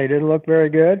anything. They didn't look very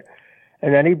good.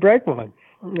 And then he'd break one.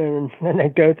 And then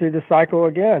they'd go through the cycle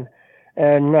again.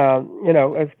 And,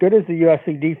 as good as the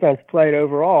USC defense played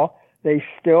overall, they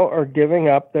still are giving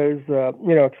up those,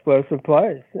 explosive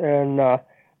plays. And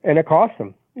it cost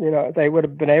them. They would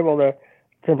have been able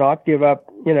to not give up,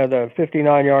 the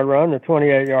 59-yard run, the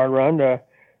 28-yard run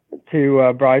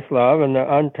to Bryce Love and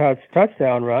the untouched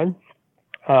touchdown run.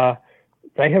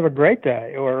 They have a great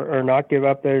day, or not give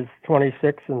up those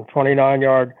 26 and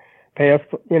 29-yard pass,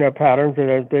 patterns to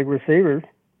those big receivers.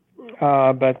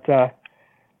 But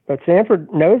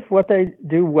Stanford knows what they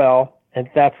do well, and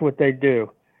that's what they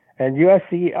do. And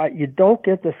USC, you don't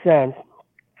get the sense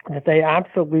that they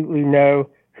absolutely know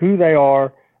who they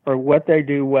are or what they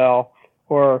do well,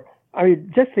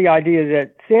 just the idea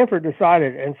that Stanford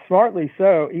decided, and smartly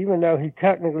so, even though he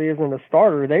technically isn't a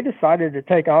starter, they decided to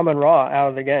take Amon-Ra out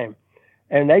of the game.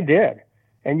 And they did.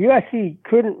 And USC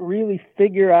couldn't really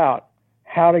figure out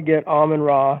how to get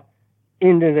Amon-Ra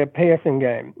into the passing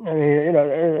game. I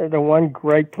mean, the one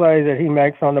great play that he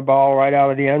makes on the ball right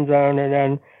out of the end zone, and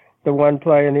then the one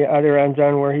play in the other end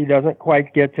zone where he doesn't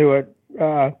quite get to it.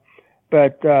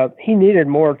 But he needed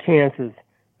more chances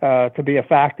to be a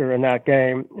factor in that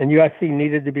game. And USC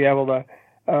needed to be able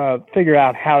to figure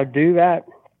out how to do that,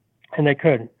 and they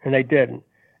couldn't, and they didn't.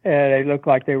 And they looked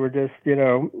like they were just,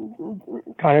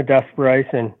 kind of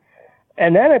desperation.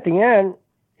 And then at the end,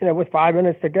 with 5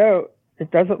 minutes to go, it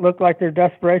doesn't look like they're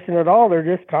desperation at all.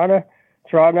 They're just kind of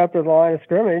trotting up to the line of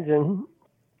scrimmage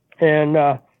and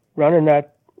running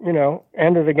that,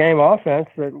 end of the game offense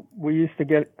that we used to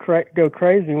go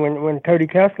crazy when Cody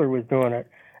Kessler was doing it.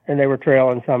 And they were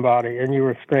trailing somebody, and you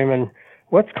were screaming,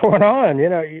 "What's going on?"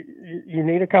 You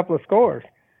need a couple of scores.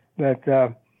 But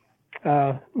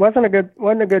wasn't a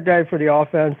good day for the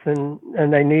offense,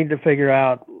 and they need to figure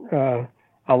out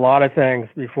a lot of things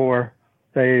before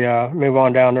they move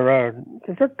on down the road,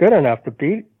 because they're good enough to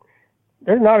beat.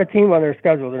 There's not a team on their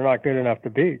schedule they're not good enough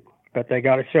to beat, but they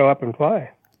got to show up and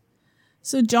play.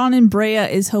 So John in Brea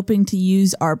is hoping to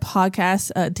use our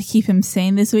podcast to keep him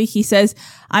sane this week. He says,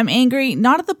 I'm angry,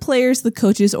 not at the players, the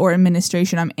coaches, or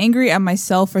administration. I'm angry at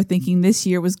myself for thinking this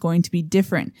year was going to be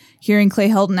different. Hearing Clay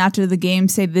Helton after the game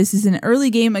say this is an early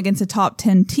game against a top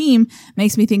 10 team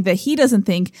makes me think that he doesn't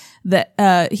think that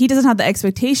he doesn't have the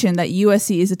expectation that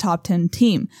USC is a top 10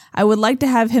 team. I would like to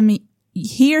have him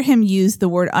hear him use the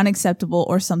word unacceptable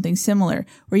or something similar.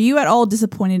 Were you at all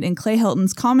disappointed in Clay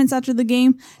Helton's comments after the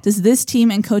game? Does this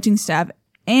team and coaching staff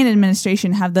and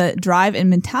administration have the drive and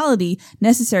mentality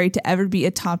necessary to ever be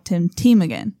a top 10 team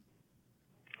again?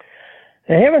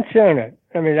 They haven't shown it.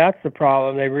 I mean, that's the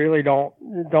problem. They really don't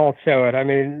show it. I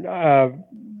mean,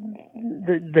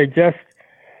 they just,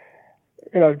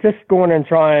 just going and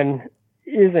trying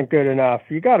isn't good enough.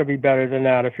 You got to be better than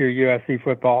that if you're USC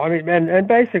football. I mean, and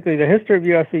basically the history of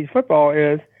USC's football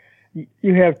is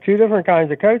you have two different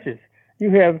kinds of coaches.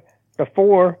 You have the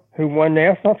four who won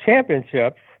national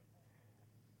championships,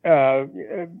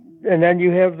 and then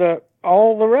you have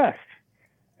all the rest.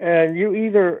 And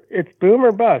it's boom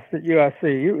or bust at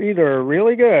USC. You either are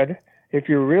really good. If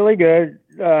you're really good,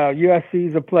 USC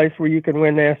is a place where you can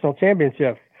win national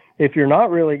championships. If you're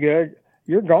not really good,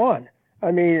 you're gone. I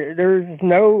mean, there's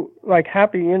no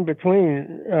happy in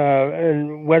between,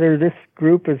 and whether this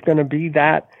group is going to be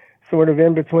that sort of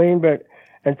in between. But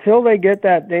until they get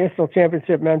that national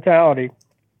championship mentality,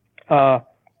 what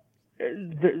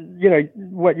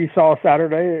you saw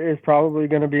Saturday is probably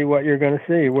going to be what you're going to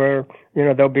see, where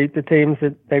they'll beat the teams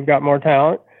that they've got more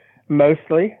talent.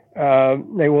 Mostly,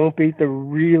 they won't beat the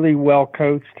really well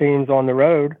coached teams on the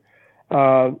road,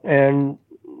 and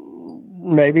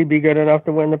maybe be good enough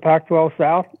to win the Pac-12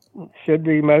 South. Should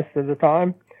be most of the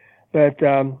time. But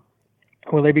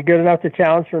will they be good enough to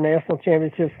challenge for national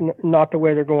championships? Not the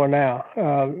way they're going now.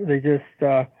 They just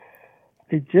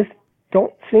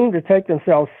don't seem to take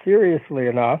themselves seriously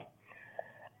enough.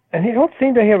 And they don't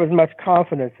seem to have as much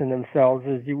confidence in themselves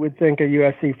as you would think a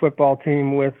USC football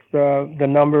team with the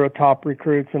number of top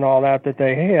recruits and all that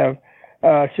they have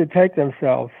should take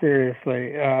themselves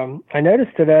seriously. I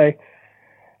noticed today,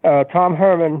 Tom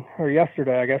Herman's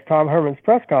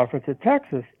press conference at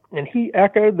Texas, and he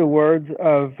echoed the words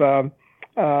of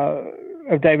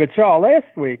David Shaw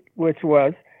last week, which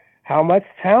was how much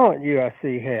talent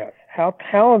USC has, how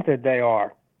talented they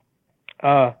are.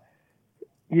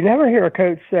 You never hear a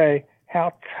coach say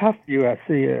how tough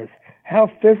USC is, how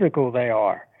physical they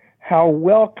are, how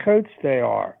well coached they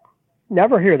are.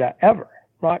 Never hear that, ever,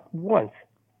 not once.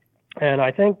 And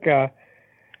I think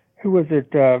who was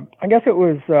it? I guess it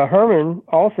was Herman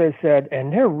also said,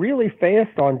 and they're really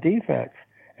fast on defense.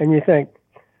 And you think,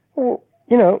 well,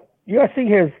 USC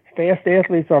has fast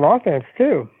athletes on offense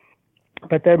too.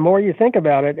 But the more you think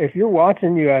about it, if you're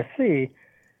watching USC,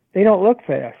 they don't look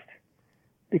fast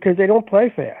because they don't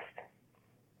play fast.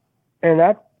 And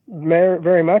that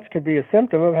very much could be a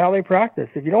symptom of how they practice.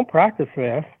 If you don't practice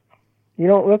fast, you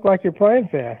don't look like you're playing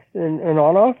fast. And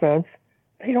on offense,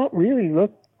 they don't really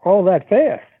look all that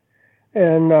fast.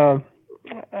 And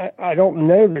I don't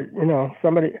know that,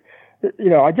 somebody,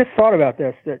 I just thought about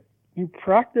this, that you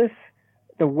practice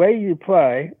the way you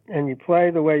play and you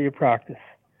play the way you practice.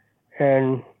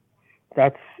 And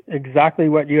that's exactly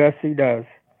what USC does.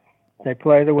 They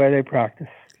play the way they practice.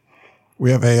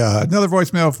 We have another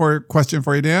voicemail question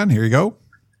for you, Dan. Here you go.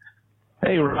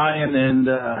 Hey, Ryan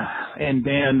and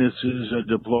Dan, this is a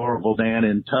deplorable Dan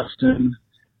in Tustin.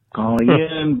 Calling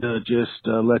in to just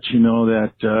let you know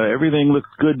that everything looks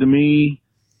good to me.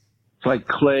 It's like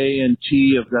Clay and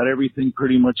T have got everything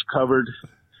pretty much covered,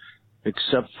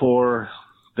 except for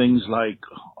things like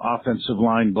offensive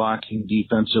line blocking,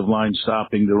 defensive line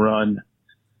stopping the run.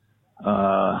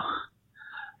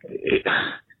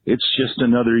 It's just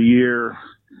another year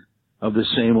of the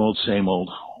same old, same old.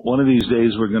 One of these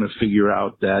days we're going to figure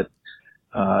out that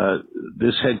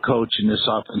this head coach and this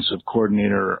offensive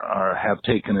coordinator have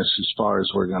taken us as far as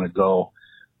we're going to go.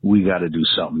 We got to do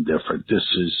something different. This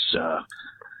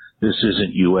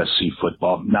isn't USC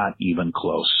football, not even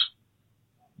close.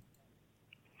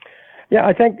 Yeah,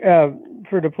 I think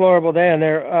for deplorable Dan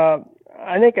there,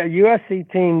 I think a USC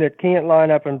team that can't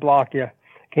line up and block you,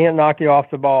 can't knock you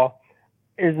off the ball,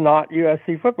 is not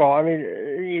USC football. I mean,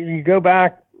 you go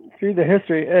back through the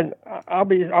history, and I'll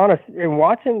be honest, in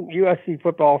watching USC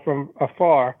football from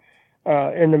afar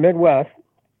in the Midwest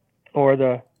or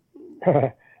the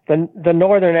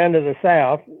northern end of the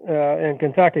South in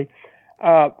Kentucky,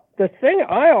 the thing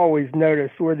I always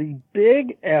noticed were the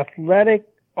big athletic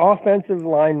offensive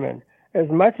linemen. As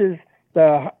much as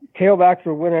the tailbacks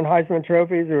were winning Heisman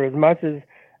trophies, or as much as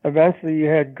eventually you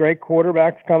had great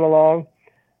quarterbacks come along,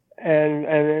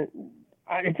 and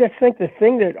I just think the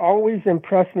thing that always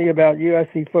impressed me about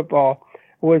USC football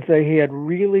was they had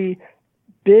really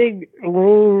big,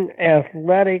 lean,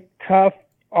 athletic, tough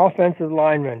offensive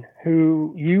linemen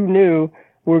who you knew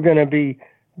were going to be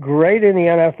great in the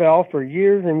NFL for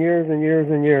years and years and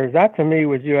years and years. That to me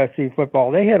was USC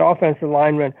football. They had offensive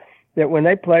linemen that when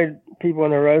they played people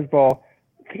in the Rose Bowl,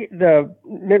 the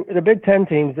Big Ten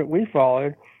teams that we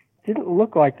followed didn't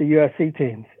look like the USC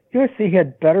teams. USC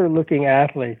had better looking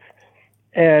athletes,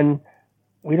 and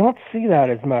we don't see that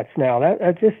as much now.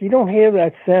 That just, you don't have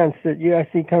that sense that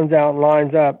USC comes out and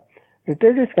lines up that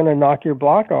they're just going to knock your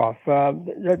block off.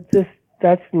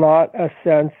 That's not a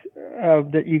sense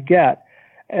that you get,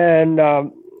 and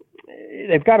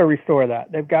they've got to restore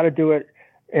that. They've got to do it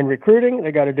in recruiting.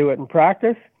 They got to do it in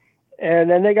practice, and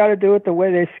then they got to do it the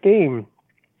way they scheme,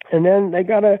 and then they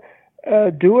got to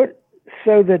do it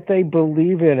so that they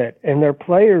believe in it and their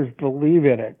players believe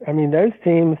in it. I mean, those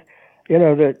teams,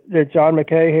 that John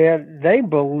McKay had, they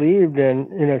believed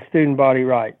in student body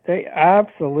right. They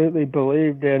absolutely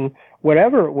believed in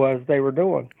whatever it was they were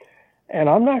doing. And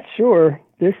I'm not sure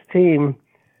this team,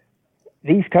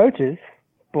 these coaches,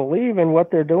 believe in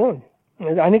what they're doing.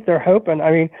 I think they're hoping.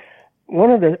 I mean,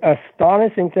 one of the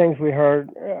astonishing things we heard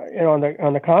on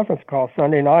the conference call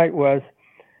Sunday night was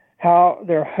how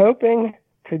they're hoping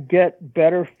to get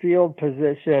better field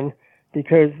position,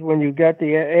 because when you get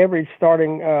the average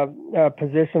starting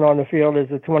position on the field is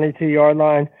the 22-yard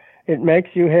line, it makes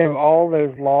you have all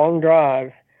those long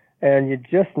drives, and you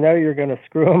just know you're going to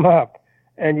screw them up.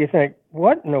 And you think,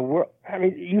 what in the world? I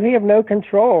mean, you have no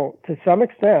control to some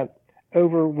extent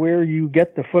over where you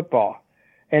get the football.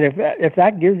 And if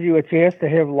that gives you a chance to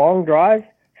have long drives,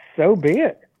 so be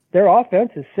it. Their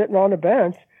offense is sitting on the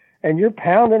bench, and you're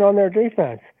pounding on their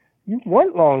defense. You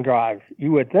want long drives,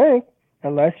 you would think,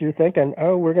 unless you're thinking,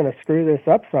 oh, we're going to screw this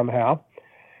up somehow.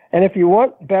 And if you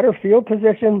want better field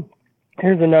position,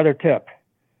 here's another tip.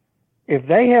 If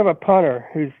they have a punter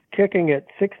who's kicking at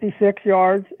 66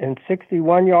 yards and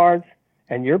 61 yards,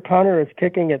 and your punter is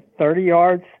kicking at 30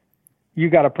 yards, you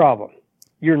got a problem.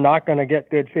 You're not going to get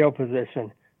good field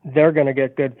position. They're going to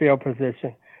get good field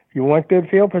position. If you want good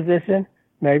field position,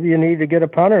 maybe you need to get a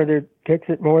punter that kicks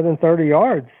it more than 30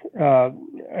 yards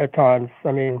at times.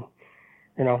 I mean,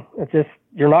 it's just,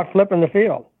 you're not flipping the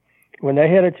field. When they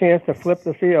had a chance to flip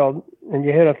the field and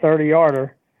you hit a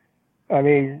 30-yarder, I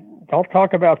mean, don't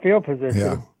talk about field position.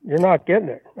 Yeah. You're not getting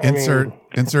it. Insert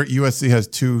USC has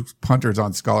 2 punters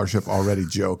on scholarship already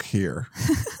joke here.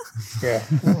 Yeah.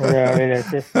 I mean, it's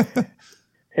just,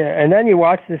 yeah. And then you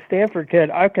watch the Stanford kid.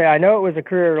 Okay, I know it was a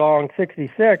career-long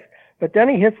 66, but then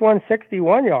he hits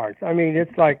 161 yards. I mean,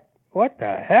 it's like, what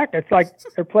the heck? It's like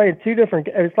they're playing two different.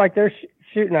 It's like they're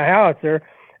shooting a howitzer,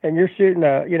 and you're shooting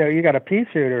you got a pea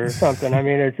shooter or something. I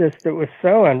mean, it was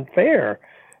so unfair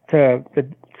to the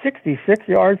 66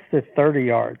 yards to 30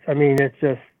 yards. I mean, it's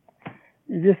just,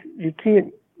 you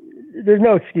can't. There's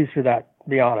no excuse for that, to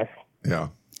be honest. Yeah.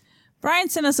 Brian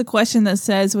sent us a question that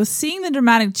says, with seeing the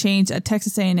dramatic change at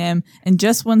Texas A&M in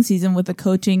just one season with the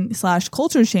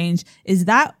coaching/culture change, is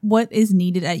that what is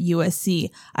needed at USC?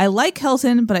 I like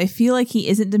Helton, but I feel like he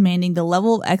isn't demanding the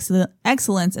level of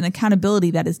excellence and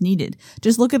accountability that is needed.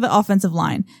 Just look at the offensive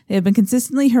line. They have been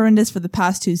consistently horrendous for the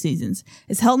past 2 seasons.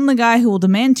 Is Helton the guy who will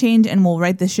demand change and will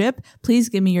right the ship? Please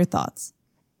give me your thoughts.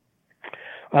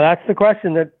 Well, that's the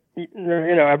question that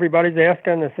everybody's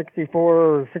asking, the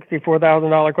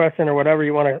 $64,000 question, or whatever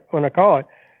you want to call it.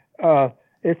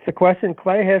 It's the question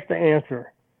Clay has to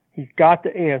answer. He's got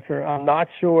to answer. I'm not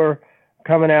sure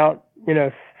coming out,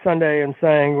 Sunday and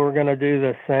saying we're going to do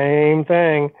the same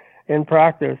thing in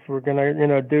practice. We're going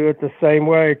to, do it the same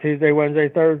way Tuesday, Wednesday,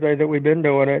 Thursday that we've been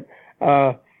doing it.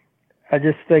 I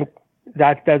just think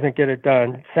that doesn't get it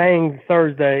done. Saying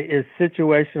Thursday is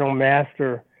situational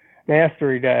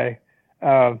mastery day.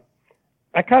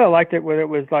 I kind of liked it when it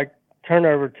was like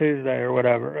turnover Tuesday or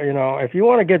whatever. If you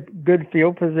want to get good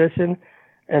field position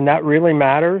and that really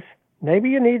matters, maybe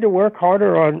you need to work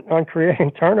harder on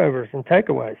creating turnovers and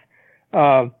takeaways.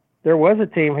 There was a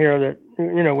team here that,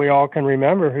 we all can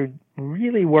remember who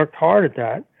really worked hard at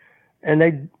that, and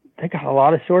they got a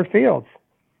lot of short fields.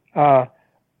 I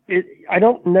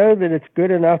don't know that it's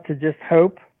good enough to just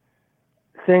hope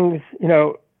things,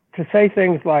 to say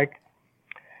things like,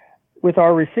 with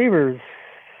our receivers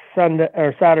Sunday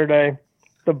or Saturday,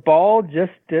 the ball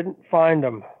just didn't find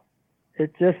them.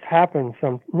 It just happened.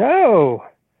 No,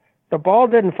 the ball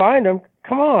didn't find them.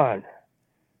 Come on.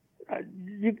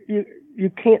 You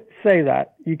can't say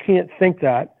that. You can't think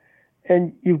that.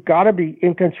 And you've got to be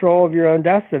in control of your own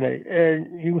destiny.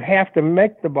 And you have to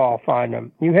make the ball find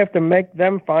them. You have to make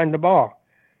them find the ball.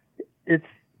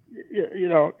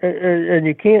 and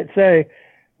you can't say,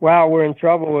 wow, we're in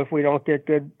trouble if we don't get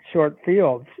good short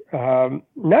fields.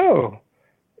 No.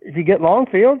 If you get long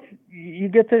fields, you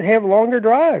get to have longer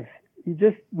drives. You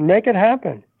just make it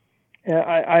happen.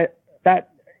 That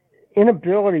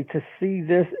inability to see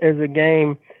this as a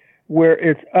game where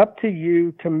it's up to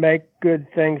you to make good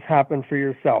things happen for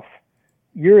yourself.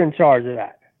 You're in charge of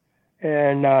that.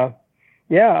 And,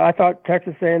 I thought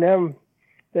Texas A&M,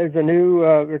 there's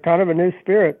kind of a new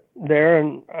spirit there.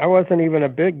 And I wasn't even a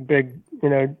big,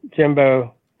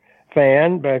 Jimbo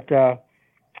fan, but,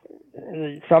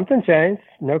 something changed,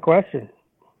 no question.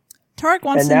 Tarek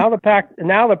wants and now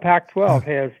the Pac-12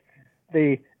 has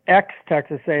the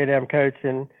ex-Texas A&M coach,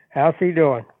 and how's he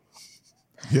doing?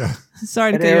 Yeah.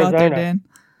 Sorry to cut you out there, Dan.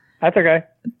 That's okay.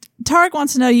 Tarek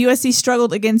wants to know, USC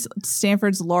struggled against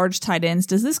Stanford's large tight ends.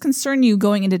 Does this concern you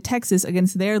going into Texas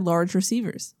against their large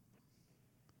receivers?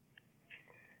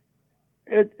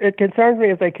 It concerns me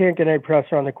if they can't get any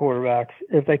pressure on the quarterbacks.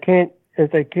 If they can't,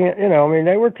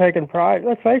 they were taking pride.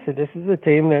 Let's face it, this is a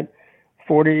team that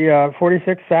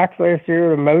 46 sacks last year,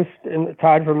 the most,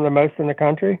 tied from the most in the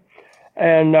country.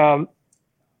 And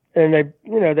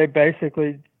they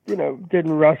basically,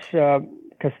 didn't rush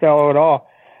Costello at all.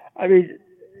 I mean,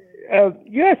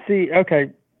 USC,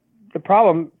 okay, the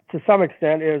problem to some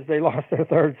extent is they lost their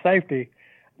third safety,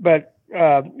 but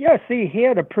USC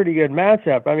had a pretty good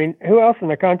matchup. I mean, who else in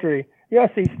the country?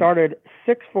 USC started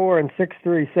 6'4" and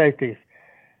 6'3" safeties.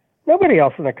 Nobody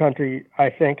else in the country, I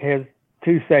think, has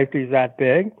two safeties that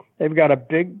big. They've got a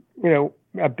big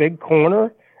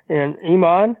corner in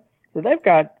Iman. So they've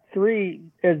got three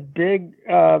as big,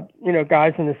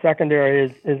 guys in the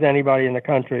secondary as anybody in the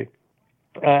country,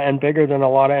 and bigger than a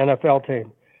lot of NFL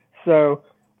teams. So,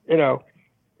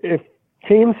 if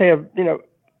teams have,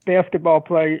 basketball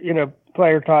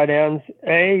player tight ends,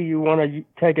 you want to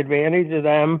take advantage of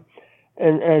them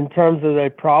in terms of they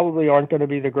probably aren't going to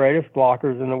be the greatest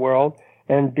blockers in the world,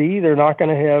 and B, they're not going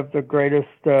to have the greatest,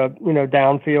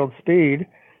 downfield speed.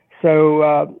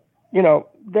 So,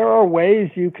 there are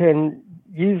ways you can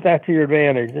use that to your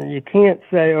advantage, and you can't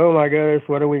say, "Oh my goodness,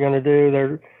 what are we going to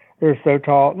do? They're so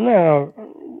tall." No.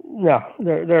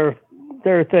 There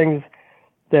are things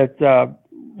that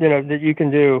that you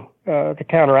can do to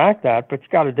counteract that, but you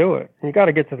got to do it. You got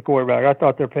to get to the quarterback. I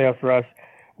thought their pass rush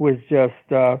was just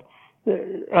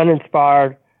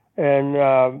uninspired,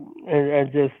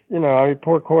 and just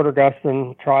poor Porter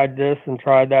Gustin tried this and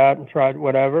tried that and tried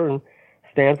whatever, and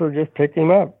Stanford just picked him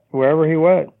up wherever he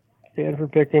went.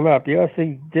 Stanford picked him up.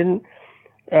 USC didn't,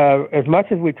 as much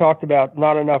as we talked about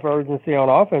not enough urgency on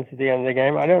offense at the end of the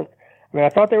game. I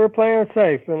thought they were playing it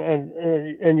safe,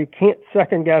 and you can't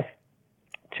second guess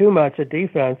too much at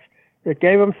defense. It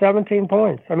gave them 17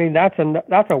 points. I mean, that's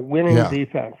a winning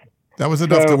defense. That was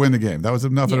enough to win the game. That was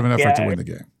enough of an effort to win the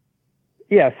game.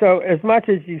 Yeah. So as much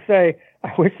as you say,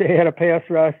 I wish they had a pass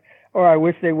rush, or I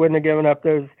wish they wouldn't have given up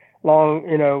those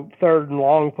long, third and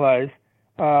long plays,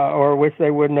 or wish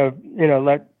they wouldn't have,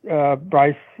 let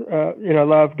Bryce,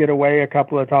 Love get away a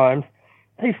couple of times.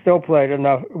 He still played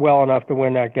well enough to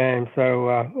win that game. So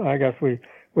I guess we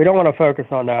don't want to focus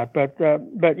on that.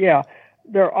 But yeah,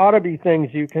 there ought to be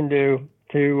things you can do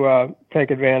to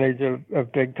take advantage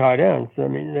of big tight ends. I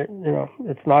mean,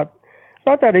 it's not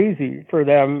that easy for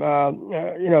them.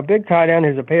 Big tight end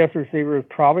who's a pass receiver is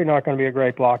probably not going to be a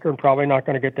great blocker and probably not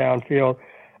going to get downfield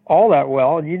all that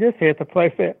well. You just have to play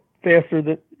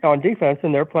faster on defense,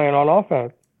 and they're playing on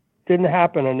offense. Didn't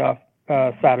happen enough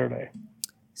Saturday.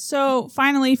 So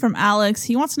finally, from Alex,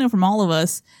 he wants to know from all of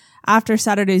us, after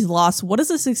Saturday's loss, what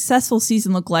does a successful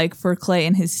season look like for Clay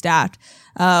and his staff?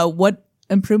 What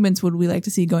improvements would we like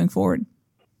to see going forward?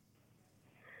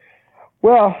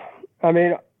 Well, I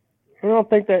mean,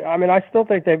 I still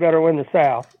think they better win the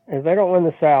South. If they don't win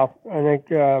the South, I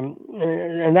think,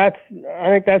 I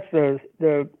think that's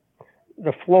the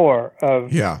floor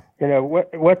of,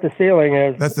 what the ceiling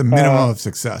is. That's the minimum of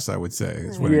success, I would say.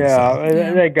 Is winning the South.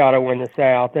 They got to win the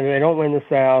South, and if they don't win the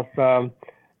South,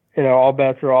 all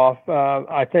bets are off.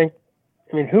 I think,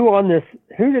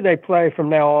 who do they play from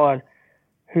now on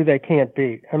who they can't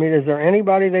beat? I mean, is there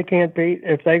anybody they can't beat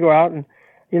if they go out and,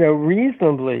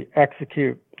 reasonably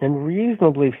execute and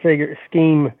reasonably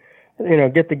scheme,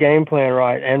 get the game plan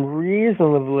right and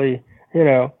reasonably,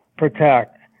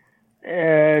 protect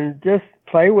and just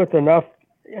play with enough,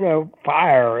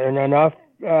 fire and enough,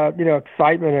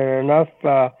 excitement and enough,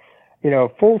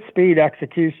 full speed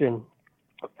execution.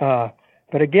 But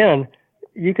again,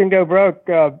 you can go broke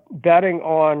betting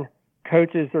on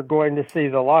coaches are going to see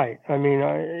the light. I mean,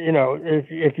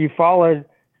 if you followed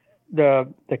the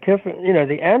Kiffin,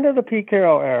 the end of the Pete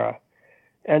Carroll era,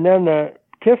 and then the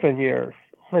Tiffin years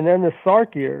and then the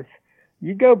Sark years,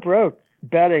 you go broke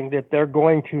betting that they're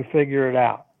going to figure it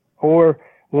out. Or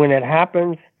when it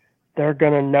happens, they're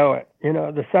going to know it.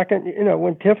 The second,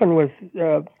 when Tiffin was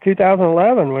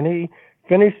 2011, when he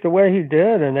finished the way he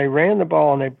did and they ran the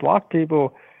ball and they blocked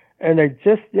people and they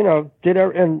just, did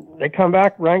it, and they come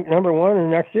back ranked number one in the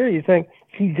next year, you think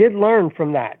he did learn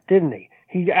from that, didn't he?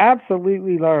 He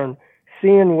absolutely learned,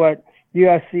 seeing what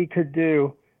USC could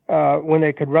do when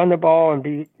they could run the ball and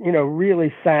be,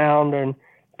 really sound.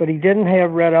 But he didn't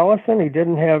have Red Ellison. He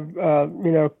didn't have,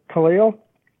 Khalil.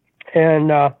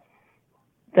 And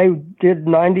they did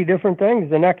 90 different things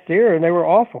the next year, and they were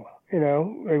awful. They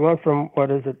went from,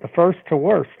 the first to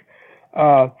worst.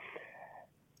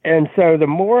 And so the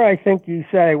more I think you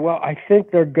say, well, I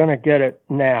think they're going to get it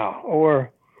now,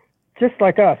 or just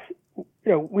like us,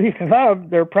 we loved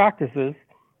their practices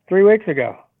 3 weeks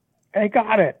ago. They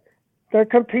got it. They're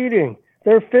competing.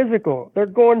 They're physical. They're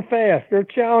going fast. They're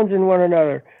challenging one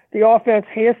another. The offense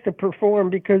has to perform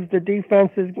because the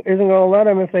defense isn't going to let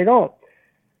them if they don't.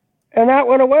 And that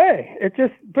went away. It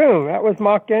just, boom, that was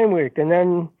mock game week. And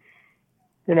then,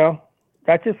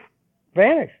 that just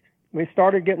vanished. We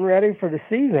started getting ready for the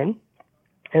season,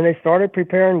 and they started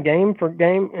preparing game for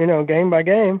game, game by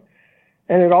game,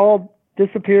 and it all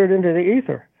disappeared into the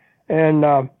ether.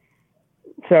 And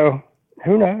so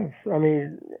who knows? I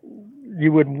mean,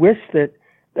 you would wish that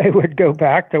they would go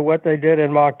back to what they did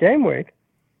in mock game week,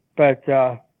 but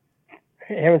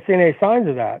haven't seen any signs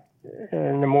of that.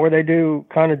 And the more they do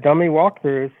kind of dummy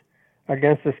walkthroughs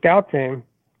against the scout team,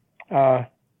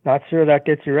 not sure that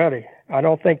gets you ready. I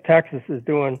don't think Texas is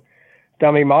doing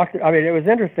dummy mock. I mean, it was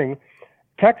interesting.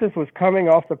 Texas was coming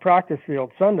off the practice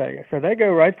field Sunday, so they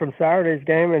go right from Saturday's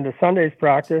game into Sunday's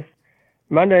practice.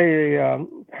 Monday,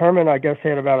 Herman, I guess,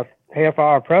 had about a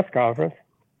half-hour press conference,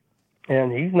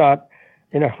 and he's not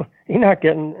getting,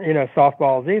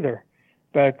 softballs either.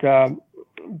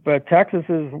 But Texas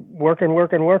is working.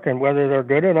 Whether they're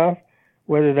good enough,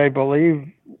 whether they believe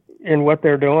in what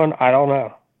they're doing, I don't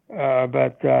know.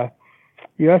 But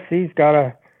USC's got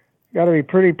to be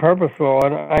pretty purposeful.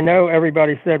 And I know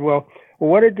everybody said, well,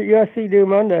 what did the USC do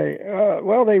Monday?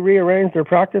 Well, they rearranged their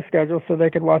practice schedule so they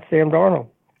could watch Sam Darnold.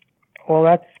 Well,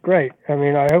 that's great. I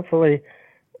mean, hopefully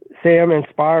Sam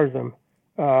inspires them.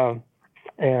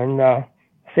 And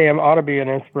Sam ought to be an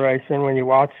inspiration when you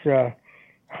watch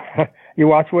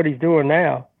what he's doing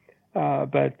now.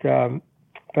 But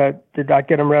did that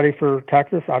get him ready for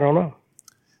Texas? I don't know.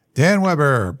 Dan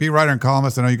Weber, beat writer and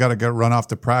columnist. I know you got to run off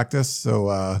to practice,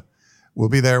 so we'll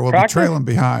be there. We'll be trailing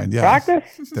behind. Yeah,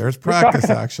 practice. There's practice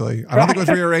actually. I don't think it was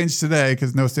rearranged today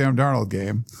because no Sam Darnold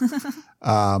game.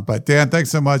 But Dan,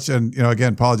 thanks so much. And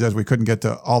again, apologize we couldn't get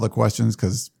to all the questions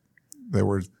because there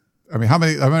were. I mean, how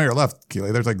many are left,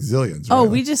 Keely? There's like zillions. Oh,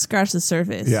 right? We just scratched the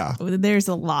surface. Yeah, there's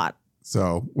a lot.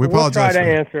 So we'll apologize.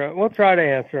 We'll try to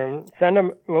answer them. Send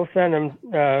them. We'll send them.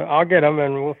 I'll get them,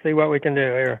 and we'll see what we can do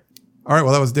here. All right.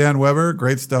 Well, that was Dan Weber.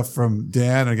 Great stuff from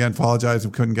Dan. Again, apologize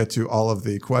we couldn't get to all of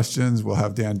the questions. We'll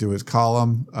have Dan do his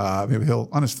column. Maybe he'll,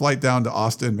 on his flight down to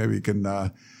Austin, maybe he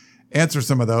can answer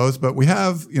some of those. But we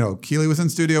have, Keely was in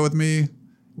studio with me.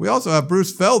 We also have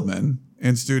Bruce Feldman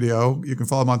in studio. You can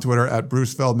follow him on Twitter at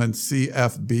Bruce Feldman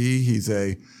CFB. He's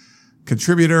a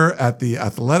contributor at The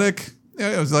Athletic.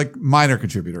 It was like minor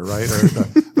contributor, right?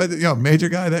 But major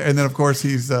guy there. And then of course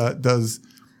he's does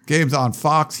games on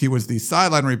Fox. He was the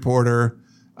sideline reporter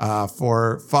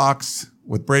for Fox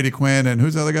with Brady Quinn and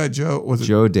who's the other guy?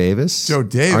 Joe Davis. Joe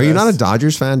Davis. Are you not a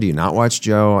Dodgers fan? Do you not watch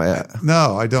Joe?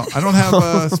 No, I don't. I don't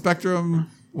have Spectrum.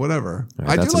 Whatever.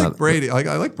 Right, I do like Brady.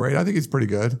 I like Brady. I think he's pretty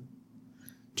good.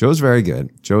 Joe's very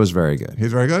good. Joe is very good.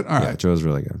 He's very good. All right. Yeah, Joe's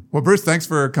really good. Well, Bruce, thanks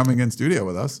for coming in studio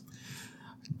with us.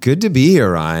 Good to be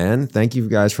here, Ryan. Thank you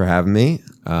guys for having me.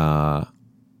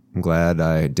 I'm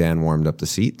glad Dan warmed up the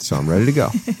seat, so I'm ready to go.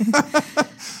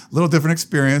 Little different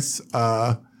experience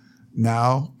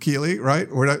now, Keely, right?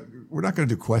 We're not going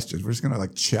to do questions. We're just going to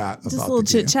chat just about a little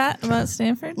chit chat about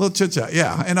Stanford. A little chit chat,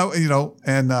 yeah. And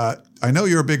I know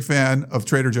you're a big fan of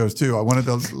Trader Joe's too. I wanted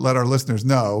to let our listeners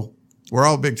know we're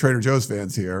all big Trader Joe's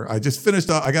fans here. I just finished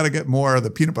up. I got to get more of the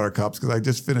peanut butter cups because I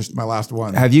just finished my last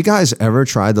one. Have you guys ever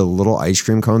tried the little ice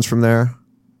cream cones from there?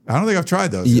 I don't think I've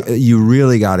tried those. You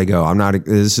really got to go.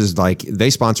 This is they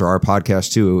sponsor our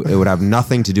podcast too. It would have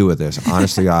nothing to do with this.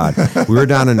 Honest to God. We were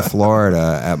down in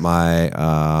Florida at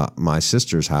my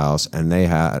sister's house and they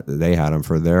had them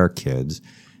for their kids.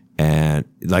 And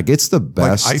it's the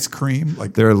best. Like ice cream?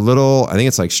 They're little, I think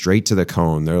it's straight to the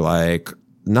cone. They're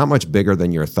not much bigger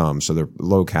than your thumb. So they're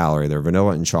low calorie. They're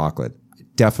vanilla and chocolate.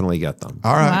 Definitely get them.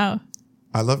 All right. Wow.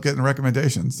 I love getting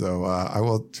recommendations, so I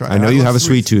will try. I know you have a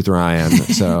sweet tooth, Ryan.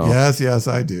 So yes,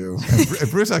 I do.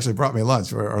 And Bruce actually brought me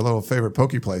lunch. Our little favorite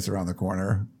poke place around the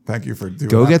corner. Thank you for doing.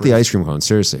 Go that, get Bruce. the ice cream cone.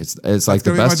 Seriously, it's like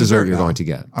the best dessert you're going to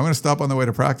get. I'm going to stop on the way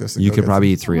to practice. And you could probably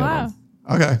eat 3 of them.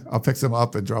 Okay, I'll pick some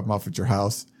up and drop them off at your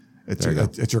house.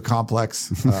 At your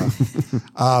complex.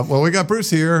 Well, we got Bruce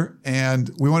here, and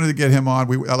we wanted to get him on.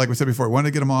 Like we said before, we wanted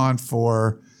to get him on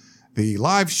for the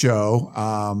live show,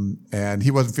 and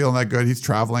he wasn't feeling that good. He's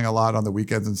traveling a lot on the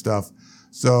weekends and stuff.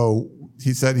 So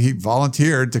he said he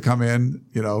volunteered to come in,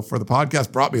 for the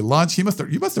podcast, brought me lunch. You must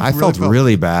have I felt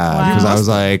really bad because I was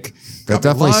like, that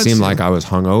definitely seemed like I was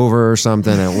hungover or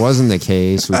something. It wasn't the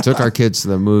case. We took our kids to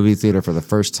the movie theater for the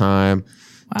first time.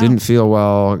 Wow. Didn't feel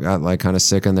well, got like kind of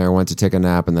sick in there, went to take a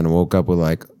nap, and then woke up with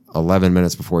like 11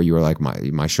 minutes before you were like,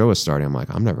 my show is starting. I'm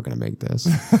like, I'm never going to make this.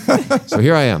 So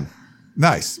here I am.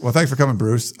 Nice. Well, thanks for coming,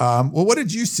 Bruce. Well, what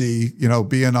did you see,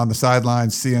 being on the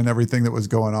sidelines, seeing everything that was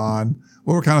going on?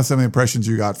 What were kind of some of the impressions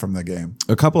you got from the game?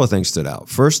 A couple of things stood out.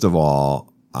 First of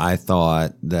all, I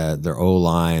thought that their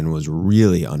O-line was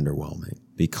really underwhelming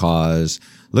because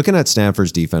looking at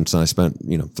Stanford's defense, and I spent,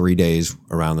 3 days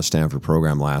around the Stanford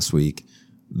program last week.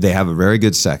 They have a very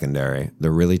good secondary. They're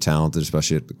really talented,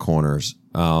 especially at the corners.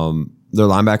 Their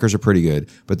linebackers are pretty good,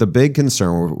 but the big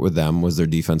concern with them was their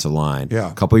defensive line. Yeah.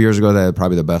 A couple of years ago, they had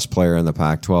probably the best player in the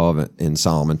Pac-12 in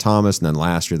Solomon Thomas, and then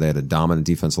last year they had a dominant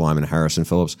defensive lineman, Harrison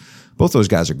Phillips. Both those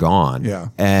guys are gone. Yeah.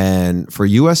 And for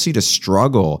USC to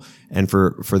struggle, and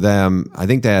for them, I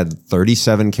think they had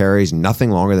 37 carries,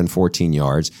 nothing longer than 14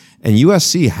 yards. And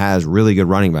USC has really good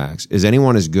running backs. Is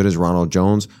anyone as good as Ronald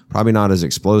Jones? Probably not as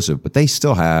explosive, but they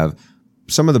still have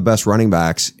some of the best running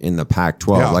backs in the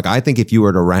Pac-12. Yeah. Like, I think if you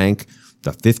were to rank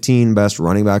the 15 best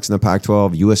running backs in the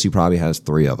Pac-12, USC probably has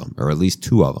 3 of them, or at least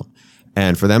 2 of them.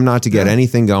 And for them not to get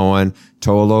anything going,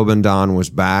 Toa Lobendon was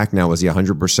back. Now, was he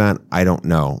 100%? I don't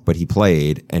know, but he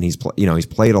played, and he's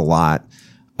played a lot.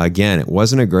 Again, it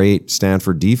wasn't a great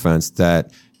Stanford defense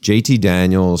that JT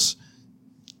Daniels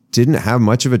didn't have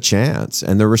much of a chance,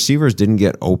 and the receivers didn't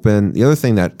get open. The other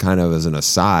thing that kind of as an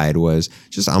aside was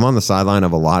just I'm on the sideline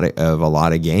of a lot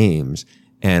of games,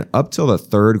 and up till the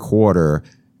third quarter,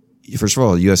 first of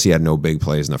all, USC had no big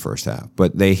plays in the first half,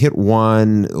 but they hit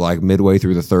one like midway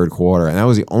through the third quarter, and that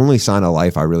was the only sign of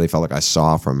life I really felt like I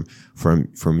saw from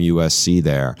USC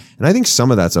there. And I think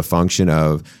some of that's a function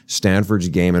of Stanford's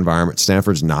game environment.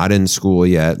 Stanford's not in school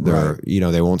yet. They're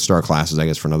they won't start classes, I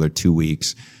guess, for another 2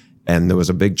 weeks. And there was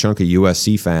a big chunk of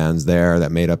USC fans there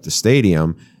that made up the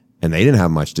stadium, and they didn't have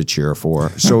much to cheer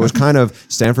for. So it was kind of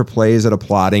Stanford plays at a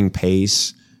plodding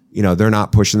pace. They're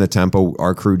not pushing the tempo.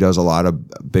 Our crew does a lot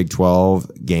of Big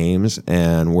 12 games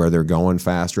and where they're going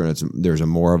faster, and there's a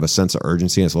more of a sense of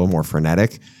urgency, and it's a little more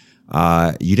frenetic.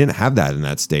 You didn't have that in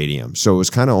that stadium. So it was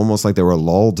kind of almost like they were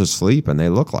lulled to sleep, and they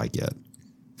look like it.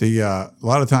 A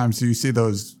lot of times you see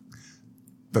those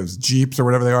Jeeps or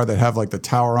whatever they are that have like the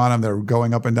tower on them. They're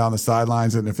going up and down the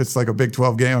sidelines. And if it's like a Big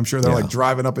 12 game, I'm sure they're like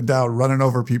driving up and down, running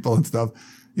over people and stuff.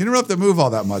 You didn't have to move all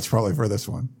that much probably for this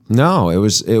one. No, it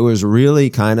was really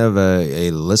kind of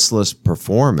a listless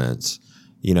performance.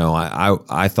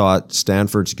 I thought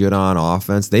Stanford's good on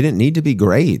offense. They didn't need to be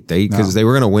great. Because they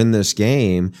were going to win this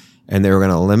game, and they were going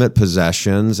to limit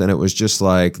possessions. And it was just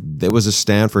like, it was a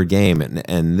Stanford game.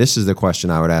 And this is the question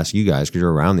I would ask you guys, because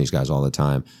you're around these guys all the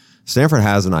time. Stanford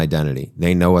has an identity.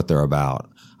 They know what they're about.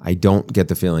 I don't get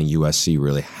the feeling USC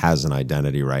really has an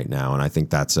identity right now. And I think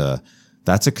that's a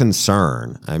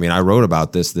concern. I mean, I wrote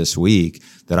about this week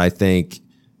that I think,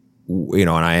 and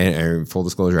I full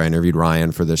disclosure, I interviewed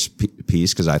Ryan for this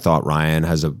piece because I thought Ryan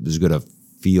has as good a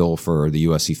feel for the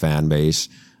USC fan base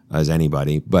as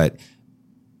anybody. But,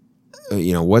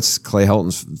 what's Clay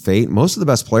Helton's fate? Most of the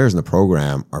best players in the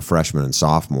program are freshmen and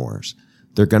sophomores.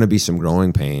 There are going to be some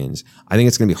growing pains. I think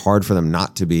it's going to be hard for them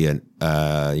not to be a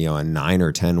 9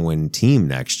 or 10 win team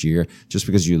next year, just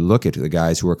because you look at the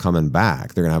guys who are coming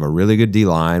back. They're going to have a really good D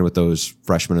line with those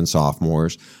freshmen and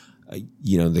sophomores.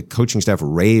 The coaching staff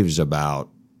raves about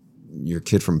your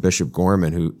kid from Bishop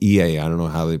Gorman, who I don't know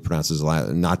how they pronounce his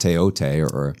last,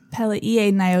 Nateote or Pele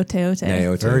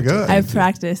Naoteote. Very good. I've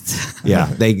practiced. Yeah,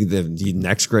 the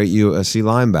next great USC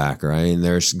linebacker. I mean,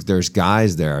 there's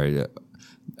guys there.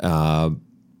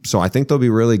 So I think they'll be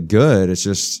really good. It's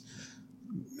just,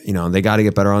 they got to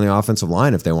get better on the offensive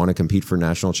line if they want to compete for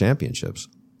national championships.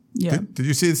 Yeah. Did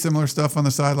you see similar stuff on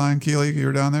the sideline, Keely? You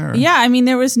were down there? Or? Yeah. I mean,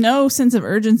 there was no sense of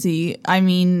urgency. I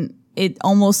mean,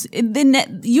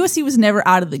 USC was never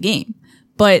out of the game.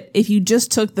 But if you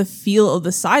just took the feel of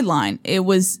the sideline,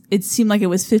 it seemed like it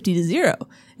was 50-0.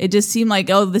 It just seemed like,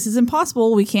 oh, this is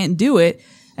impossible. We can't do it.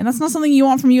 And that's not something you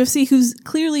want from USC, who's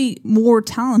clearly more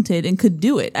talented and could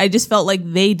do it. I just felt like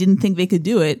they didn't think they could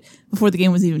do it before the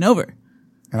game was even over.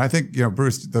 And I think,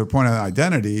 Bruce, the point of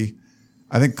identity,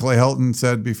 I think Clay Helton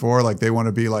said before, like, they want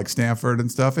to be like Stanford and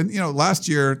stuff. And, last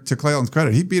year, to Clay Helton's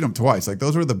credit, he beat them twice. Like,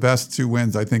 those were the best 2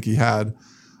 wins I think he had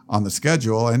on the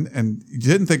schedule. And you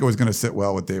didn't think it was going to sit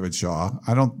well with David Shaw.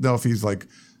 I don't know if he's like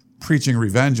preaching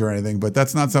revenge or anything, but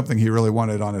that's not something he really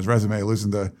wanted on his resume,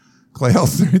 losing to Clay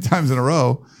Helton 3 times in a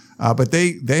row. But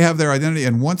they have their identity.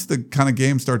 And once the kind of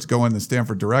game starts going the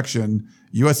Stanford direction,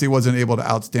 USC wasn't able to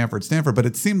out Stanford, but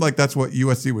it seemed like that's what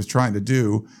USC was trying to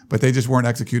do, but they just weren't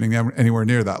executing anywhere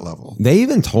near that level. They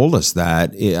even told us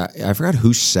that. I forgot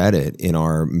who said it in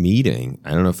our meeting.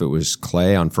 I don't know if it was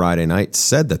Clay on Friday night,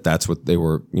 said that that's what they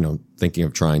were, thinking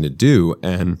of trying to do.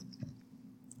 And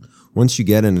once you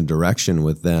get in a direction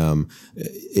with them,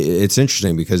 it's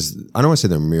interesting because I don't want to say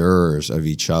they're mirrors of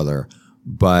each other,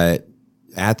 but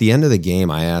at the end of the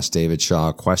game, I asked David Shaw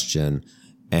a question,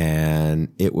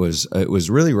 and it was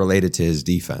really related to his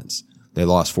defense. They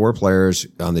lost 4 players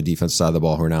on the defense side of the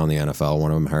ball who are now in the NFL,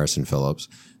 one of them Harrison Phillips.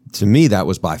 To me, that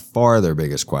was by far their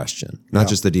biggest question. Not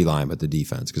just the D-line, but the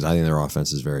defense, because I think their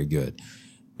offense is very good.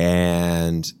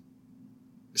 And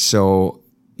so,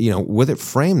 with it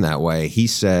framed that way, he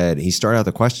said, he started out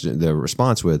the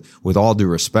response with all due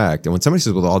respect. And when somebody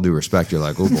says with all due respect, you're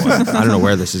like, oh boy, I don't know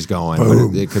where this is going,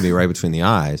 but it could be right between the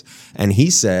eyes. And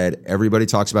he said, everybody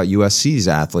talks about USC's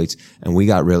athletes, and we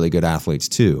got really good athletes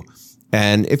too.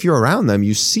 And if you're around them,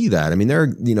 you see that. I mean,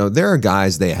 there are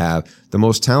guys they have. The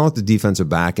most talented defensive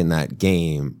back in that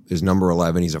game is number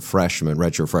 11. He's a freshman,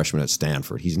 redshirt freshman at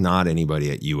Stanford. He's not anybody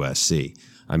at USC.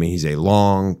 I mean, he's a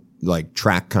long,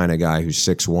 track kind of guy who's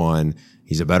 6'1".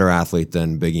 He's a better athlete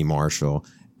than Biggie Marshall.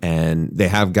 And they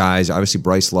have guys, obviously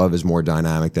Bryce Love is more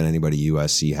dynamic than anybody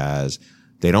USC has.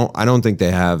 I don't think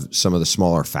they have some of the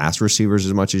smaller fast receivers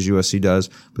as much as USC does,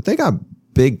 but they got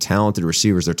big talented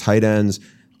receivers. Their tight ends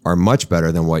are much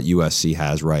better than what USC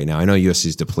has right now. I know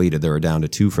USC's depleted. They were down to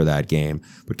 2 for that game,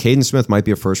 but Caden Smith might be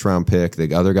a first round pick.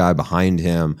 The other guy behind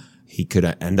him, he could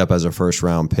end up as a first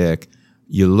round pick.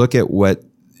 You look at what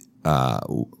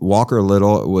Walker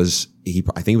Little was,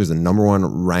 I think he was the number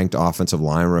 1 ranked offensive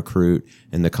line recruit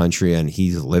in the country, and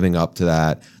he's living up to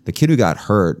that. The kid who got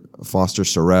hurt, Foster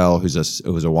Sorrell,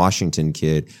 who's a Washington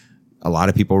kid, a lot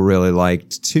of people really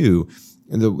liked too.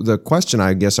 And the question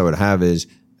I guess I would have is,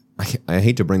 I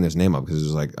hate to bring this name up because it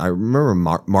was like, I remember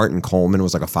Martin Coleman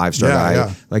was like a 5-star guy.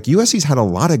 Yeah. Like USC's had a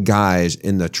lot of guys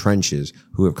in the trenches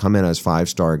who have come in as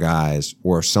 5-star guys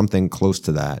or something close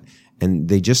to that. And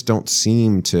they just don't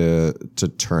seem to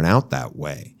turn out that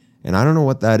way. And I don't know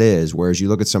what that is. Whereas you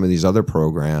look at some of these other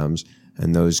programs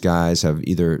and those guys have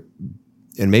either,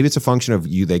 and maybe it's a function of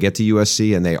they get to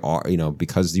USC and they are,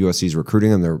 because the USC is recruiting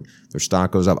them, their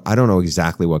stock goes up. I don't know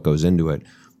exactly what goes into it,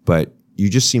 but you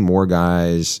just see more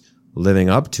guys living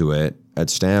up to it at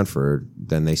Stanford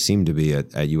than they seem to be at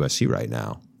USC right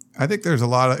now. I think there's a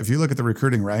lot of, if you look at the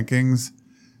recruiting rankings,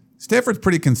 Stanford's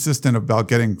pretty consistent about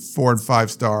getting 4 and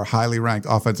 5-star highly ranked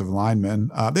offensive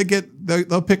linemen.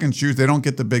 They'll pick and choose. They don't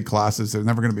get the big classes. They're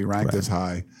never going to be ranked as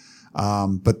high.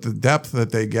 But the depth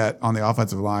that they get on the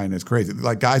offensive line is crazy.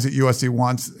 Like guys that USC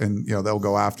wants, and they'll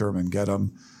go after them and get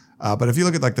them. But if you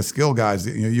look at like the skill guys,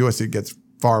 USC gets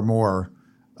far more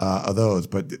of those.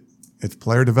 But it's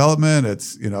player development.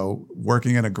 It's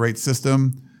working in a great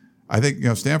system. I think,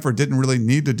 Stanford didn't really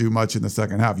need to do much in the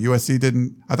second half. USC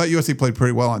didn't. I thought USC played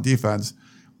pretty well on defense.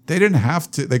 They didn't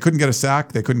have to. They couldn't get a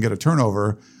sack. They couldn't get a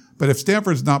turnover. But if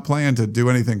Stanford's not planning to do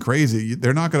anything crazy,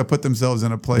 they're not going to put themselves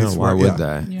in a place where. Why would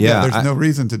they? Yeah, there's no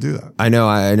reason to do that. I know.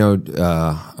 I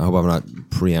hope I'm not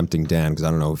preempting Dan because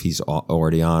I don't know if he's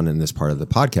already on in this part of the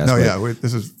podcast. No,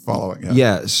 this is following.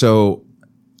 Yeah. So,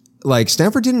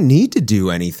 Stanford didn't need to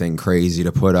do anything crazy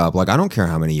to put up. I don't care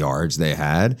how many yards they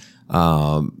had.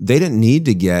 They didn't need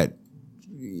to get,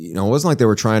 it wasn't like they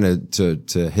were trying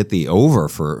to hit the over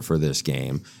for this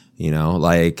game,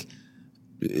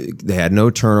 they had no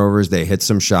turnovers. They hit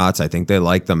some shots. I think they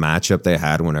liked the matchup they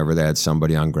had whenever they had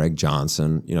somebody on Greg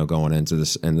Johnson, going into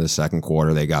this in the second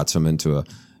quarter. They got some into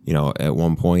at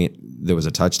one point there was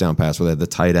a touchdown pass where they had the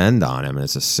tight end on him, and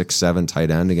it's a 6'7"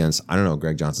 tight end against, I don't know,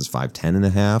 Greg Johnson's 5'10" and a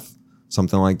half,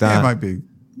 something like that. Yeah, it might be.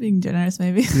 Being generous,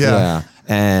 maybe. Yeah.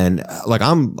 And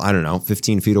I'm, I don't know,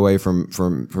 15 feet away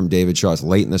from David Shaw. It's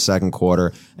late in the second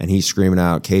quarter, and he's screaming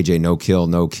out, KJ,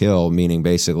 no kill, meaning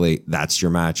basically that's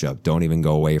your matchup. Don't even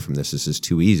go away from this. This is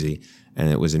too easy. And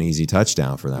it was an easy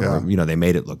touchdown for them. Yeah. They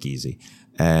made it look easy.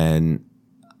 And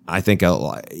I think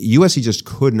USC just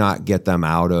could not get them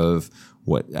out of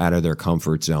their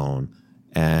comfort zone.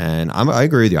 And I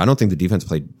agree with you. I don't think the defense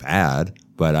played bad,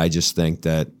 But I just think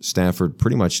that Stanford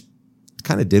pretty much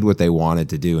kind of did what they wanted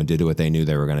to do and did what they knew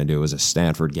they were going to do. It was a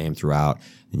Stanford game throughout,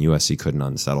 and USC couldn't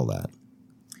unsettle that.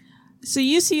 So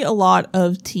you see a lot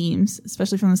of teams,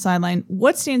 especially from the sideline.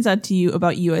 What stands out to you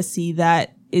about USC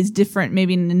that is different,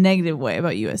 maybe in a negative way,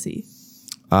 about USC?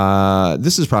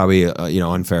 This is probably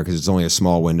unfair because it's only a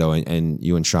small window, and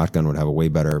you and Shotgun would have a way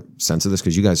better sense of this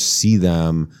because you guys see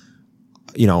them,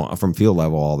 from field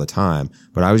level all the time.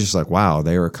 But I was just like, wow,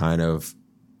 they were kind of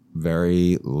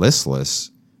very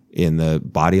listless in the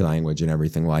body language and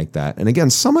everything like that. And again,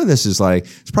 some of this is like,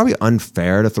 it's probably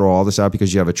unfair to throw all this out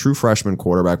because you have a true freshman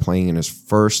quarterback playing in his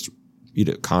first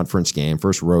conference game,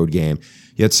 first road game.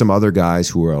 You had some other guys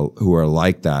who are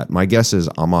like that. My guess is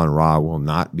Amon-Ra will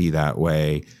not be that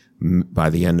way by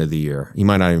the end of the year. He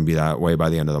might not even be that way by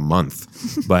the end of the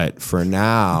month. But for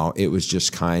now, it was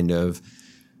just kind of,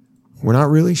 we're not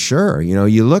really sure.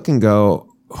 You look and go,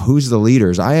 who's the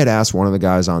leaders? I had asked one of the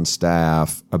guys on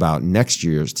staff about next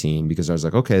year's team because I was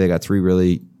like, okay, they got 3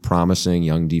 really promising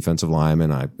young defensive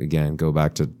linemen. I, again, go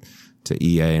back to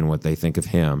EA and what they think of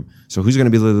him. So who's going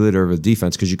to be the leader of the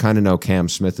defense? Because you kind of know Cam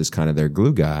Smith is kind of their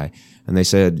glue guy. And they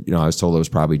said, I was told it was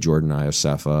probably Jordan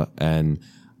Iosefa. And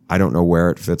I don't know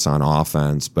where it fits on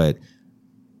offense, but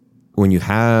when you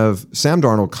have Sam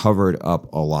Darnold covered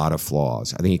up a lot of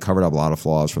flaws. I think he covered up a lot of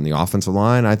flaws from the offensive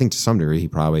line. I think to some degree he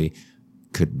probably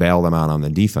could bail them out on the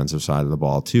defensive side of the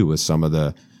ball too with some of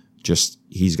the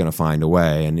he's going to find a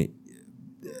way. And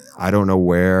I don't know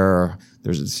where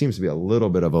it seems to be a little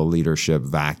bit of a leadership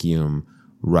vacuum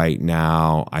right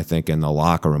now, I think, in the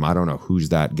locker room. I don't know who's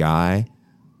that guy,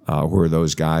 who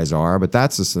those guys are, but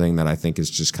that's the thing that I think is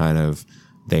just kind of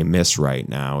they miss right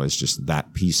now is just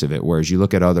that piece of it. Whereas you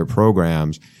look at other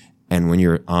programs and when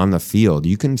you're on the field,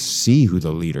 you can see who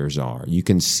the leaders are. You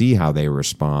can see how they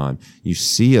respond. You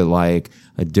see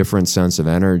a different sense of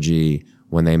energy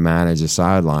when they manage the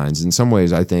sidelines. In some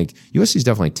ways, I think USC is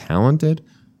definitely talented.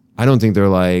 I don't think they're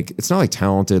it's not like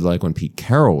talented like when Pete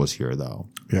Carroll was here though.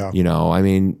 Yeah.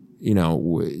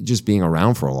 Just being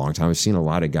around for a long time, I've seen a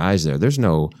lot of guys there. There's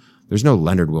no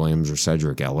Leonard Williams or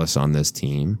Cedric Ellis on this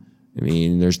team. I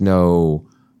mean, there's no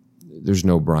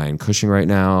Brian Cushing right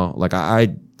now.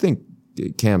 I think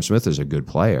Cam Smith is a good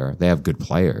player. They have good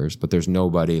players, but there's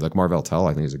nobody like Marvell Tell,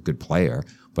 I think, is a good player,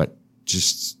 but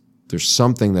just there's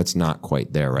something that's not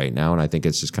quite there right now. And I think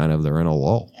it's just kind of they're in a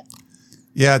lull.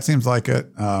 Yeah, it seems like it.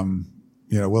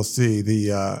 We'll see.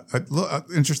 The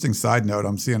interesting side note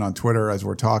I'm seeing on Twitter as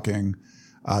we're talking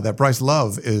that Bryce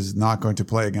Love is not going to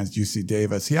play against UC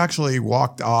Davis. He actually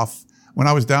walked off. When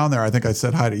I was down there, I think I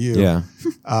said hi to you. Yeah.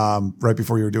 Right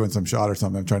before you were doing some shot or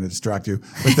something. I'm trying to distract you.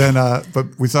 But then,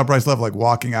 but we saw Bryce Love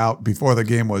walking out before the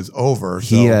game was over.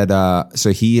 So.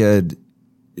 He had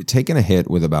taken a hit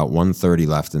with about 1:30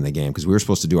 left in the game because we were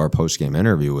supposed to do our post-game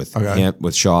interview with him,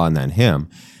 with Shaw and then him.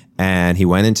 And he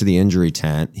went into the injury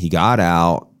tent. He got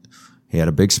out. He had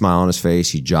a big smile on his face.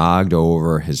 He jogged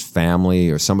over. His family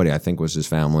or somebody I think was his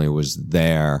family was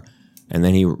there. And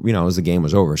then he, as the game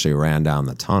was over, so he ran down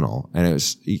the tunnel. And it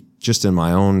was just in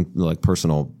my own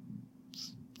personal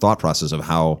thought process of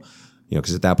how,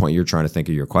 because at that point you're trying to think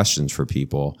of your questions for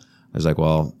people. I was like,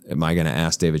 well, am I going to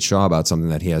ask David Shaw about something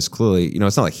that he has clearly,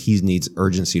 it's not like he needs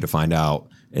urgency to find out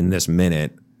in this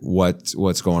minute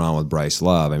what's going on with Bryce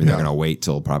Love. I mean, they're going to wait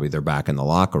till probably they're back in the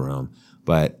locker room.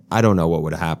 But I don't know what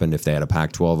would have happened if they had a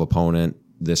Pac-12 opponent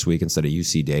this week instead of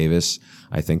UC Davis.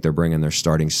 I think they're bringing their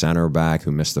starting center back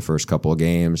who missed the first couple of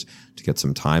games to get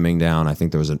some timing down. I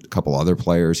think there was a couple other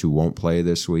players who won't play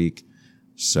this week.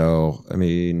 So, I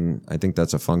mean, I think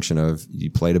that's a function of you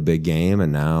played a big game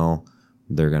and now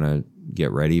they're going to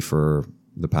get ready for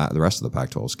the rest of the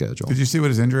Pac-12 schedule. Did you see what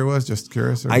his injury was? Just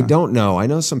curious. I don't know. I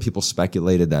know some people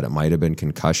speculated that it might have been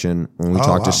concussion. When we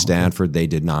talked to Stanford, they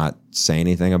did not say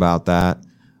anything about that.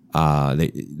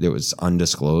 It was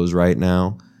undisclosed right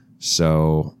now.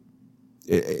 So,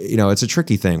 it's a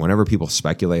tricky thing. Whenever people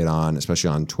speculate on, especially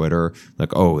on Twitter,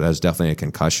 oh, that's definitely a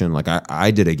concussion.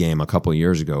 I did a game a couple of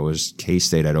years ago. It was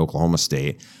K-State at Oklahoma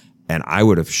State. And I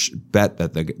would have bet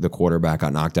that the quarterback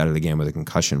got knocked out of the game with a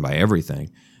concussion by everything.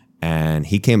 And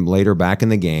he came later back in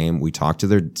the game. We talked to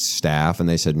their staff and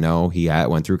they said, no, he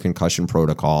went through concussion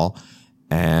protocol.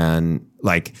 And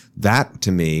that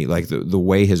to me, the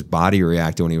way his body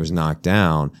reacted when he was knocked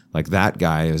down, that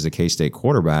guy as a K-State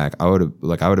quarterback, I would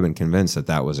have been convinced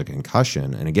that was a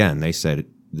concussion. And again, they said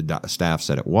the staff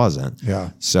said it wasn't.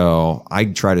 Yeah. So I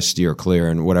try to steer clear,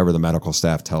 and whatever the medical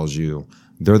staff tells you,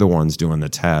 they're the ones doing the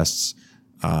tests.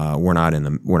 We're not in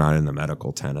the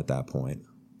medical tent at that point.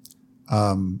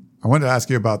 I wanted to ask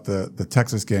you about the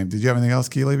Texas game. Did you have anything else,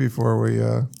 Keely, before we?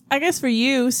 I guess for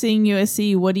you, seeing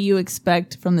USC, what do you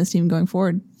expect from this team going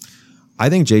forward? I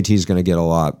think JT is going to get a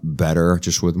lot better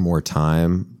just with more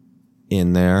time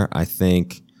in there. I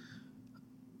think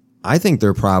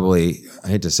they're probably, I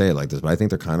hate to say it like this, but I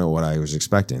think they're kind of what I was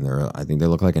expecting. I think they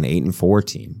look like an 8-4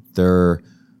 team.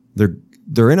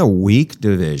 They're in a weak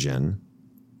division,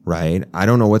 right? I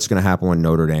don't know what's going to happen when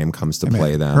Notre Dame comes to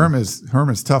play them. Herm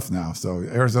is tough now. So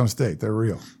Arizona State, they're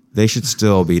real. They should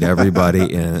still beat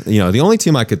everybody. And the only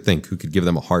team I could think who could give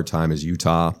them a hard time is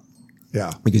Utah.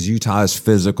 Yeah, because Utah is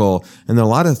physical, and in a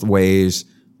lot of ways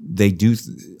they do.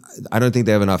 I don't think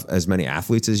they have as many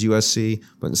athletes as USC,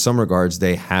 but in some regards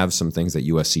they have some things that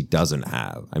USC doesn't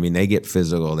have. I mean, they get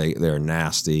physical. They're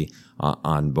nasty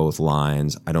on both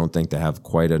lines. I don't think they have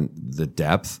quite the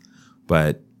depth,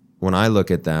 but when I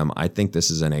look at them, I think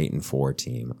this is an 8-4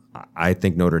 team. I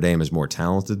think Notre Dame is more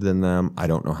talented than them. I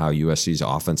don't know how USC's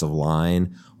offensive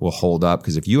line will hold up,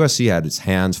 because if USC had its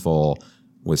hands full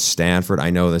with Stanford, I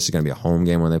know this is going to be a home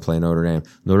game when they play Notre Dame.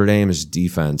 Notre Dame's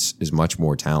defense is much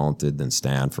more talented than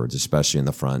Stanford's, especially in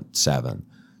the front seven.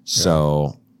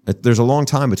 So there's a long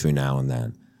time between now and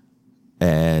then.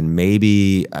 And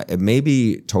maybe Toa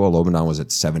Lobendon was at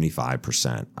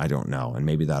 75%. I don't know. And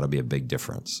maybe that'll be a big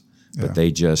difference. Yeah. But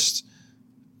they just,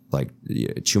 like,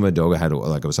 Chuma Doga had,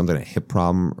 like, it was something, a hip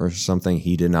problem or something.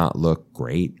 He did not look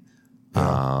great.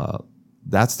 Yeah.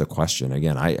 That's the question.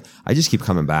 Again, I just keep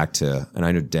coming back to, and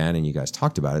I know Dan and you guys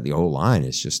talked about it, the O-line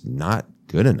is just not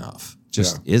good enough.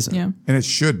 Just isn't. Yeah. And it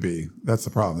should be. That's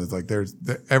the problem. It's like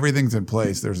everything's in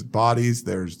place. There's bodies,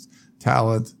 there's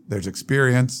talent, there's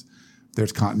experience,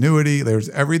 there's continuity, there's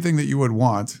everything that you would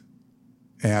want.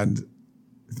 And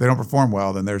if they don't perform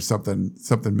well, then there's something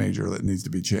major that needs to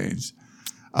be changed.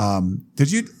 So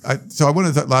I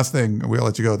wanted to, last thing, we'll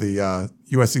let you go, the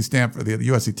USC Stanford, the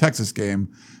USC Texas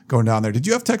game going down there. Did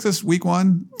you have Texas week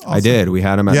 1? Also? I did. We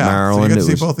had them at Maryland. So you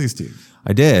got to see both these teams.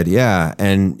 I did, yeah.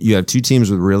 And you have two teams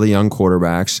with really young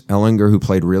quarterbacks. Ellinger, who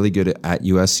played really good at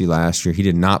USC last year, he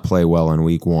did not play well in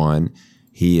week 1.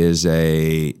 He is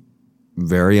a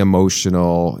very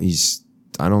emotional,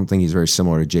 I don't think he's very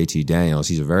similar to JT Daniels.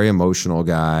 He's a very emotional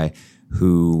guy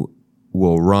who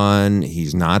will run.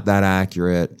 He's not that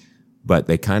accurate, but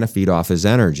they kind of feed off his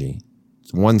energy.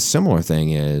 One similar thing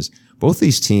is both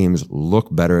these teams look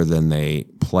better than they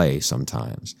play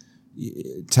sometimes.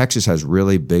 Texas has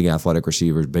really big athletic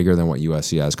receivers, bigger than what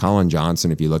USC has. Colin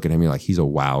Johnson, if you look at him, you're like, he's a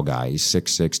wow guy. He's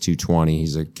 6'6", 220.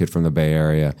 He's a kid from the Bay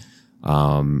Area.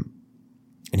 And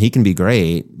he can be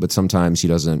great, but sometimes he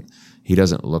doesn't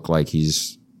look like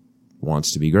he's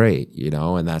wants to be great,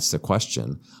 and that's the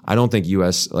question. I think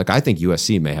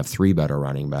USC may have 3 better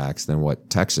running backs than what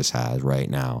Texas has right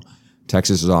now.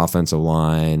 Texas's offensive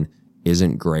line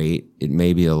isn't great. It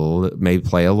may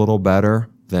play a little better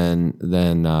than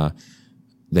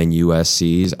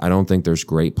USC's. I don't think there's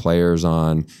great players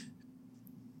on.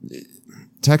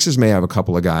 Texas may have a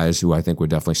couple of guys who I think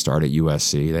would definitely start at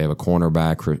USC. They have a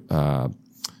cornerback,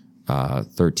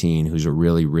 13, who's a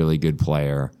really, really good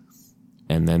player.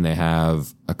 And then they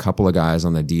have a couple of guys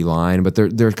on the D-line, but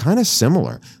they're kind of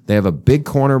similar. They have a big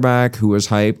cornerback who was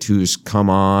hyped, who's come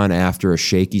on after a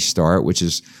shaky start, which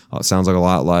sounds like a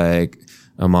lot like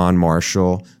Amon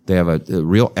Marshall. They have a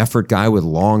real effort guy with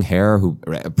long hair who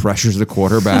pressures the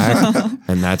quarterback,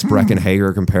 and that's Brecken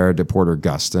Hager compared to Porter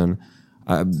Gustin.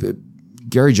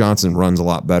 Gary Johnson runs a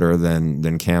lot better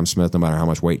than Cam Smith, no matter how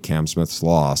much weight Cam Smith's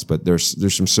lost, but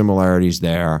there's some similarities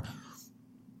there.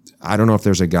 I don't know if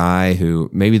there's a guy who,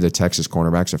 maybe the Texas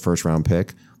cornerback's a first-round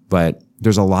pick, but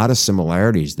there's a lot of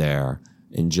similarities there.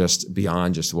 And just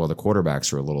beyond the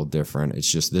quarterbacks are a little different.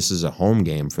 It's just this is a home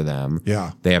game for them.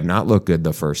 Yeah. They have not looked good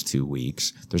the first 2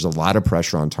 weeks. There's a lot of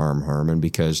pressure on Tom Herman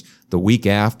because the week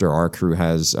after our crew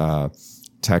has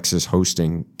Texas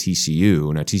hosting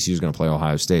TCU. Now, TCU is going to play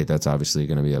Ohio State. That's obviously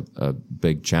going to be a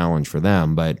big challenge for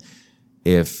them. But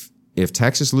if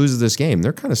Texas loses this game,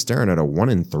 they're kind of staring at a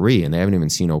 1-3, and they haven't even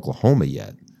seen Oklahoma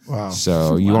yet. Wow!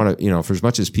 So you want to, for as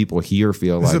much as people here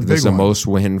feel like this is a must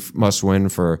win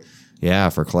for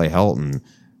Clay Helton,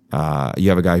 you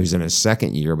have a guy who's in his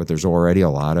second year, but there's already a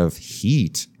lot of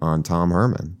heat on Tom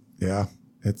Herman. Yeah,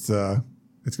 it's gonna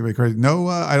be crazy. No,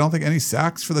 I don't think any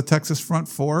sacks for the Texas front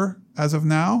four as of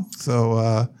now.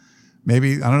 So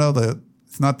maybe, I don't know,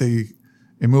 it's not the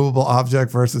immovable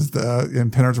object versus the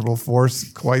impenetrable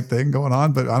force quite thing going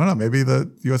on, but I don't know, maybe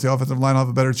the USC offensive line will have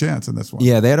a better chance in this one.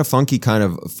 Yeah, they had a funky kind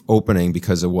of opening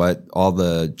because of what all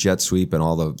the jet sweep and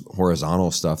all the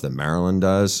horizontal stuff that Maryland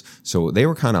does. So they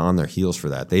were kind of on their heels for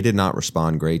that. They did not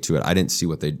respond great to it. I didn't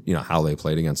see how they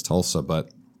played against Tulsa, but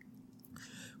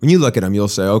when you look at them, you'll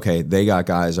say, okay, they got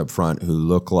guys up front who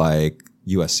look like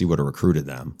USC would have recruited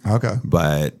them. Okay.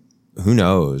 But who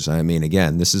knows? I mean,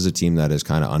 again, this is a team that has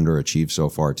kind of underachieved so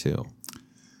far too.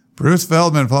 Bruce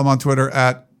Feldman, follow him on Twitter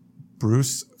at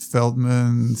Bruce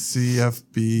Feldman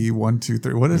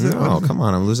CFB123. What is it? Oh, come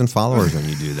on. I'm losing followers when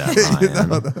you do that,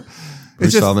 Ryan.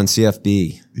 Bruce Feldman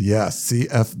CFB. Yes,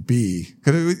 CFB.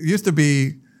 Because it used to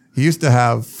be, he used to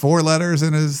have 4 letters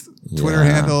in his Twitter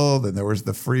handle. Then there was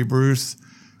the Free Bruce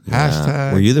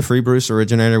hashtag. Were you the Free Bruce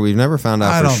originator? We've never found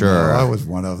out for sure. Know. I was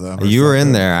one of them. You were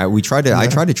in there. I tried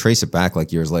to trace it back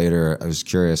like years later. I was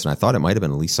curious, and I thought it might have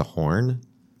been Lisa Horn.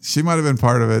 She might have been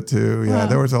part of it too. Yeah,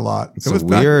 there was a lot. It was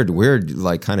weird,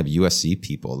 like kind of USC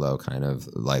people though, kind of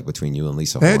like between you and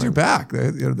Lisa Horn. They had your back.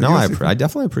 I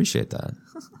definitely appreciate that.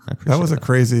 That was a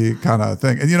crazy kind of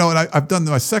thing. And I've done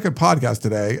my second podcast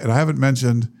today, and I haven't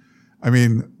mentioned. I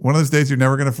mean, one of those days you're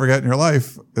never going to forget in your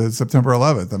life is September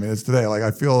 11th. I mean, it's today. Like,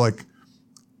 I feel like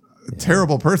a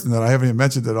terrible person that I haven't even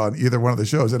mentioned it on either one of the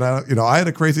shows. And I had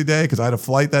a crazy day because I had a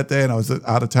flight that day and I was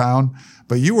out of town.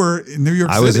 But you were in New York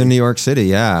City. I was in New York City.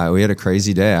 Yeah, we had a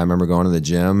crazy day. I remember going to the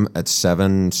gym at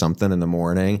 7 something in the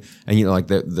morning, and like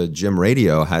the gym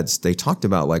radio they talked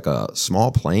about like a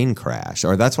small plane crash,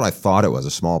 or that's what I thought it was,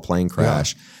 a small plane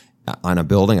crash. Yeah. On a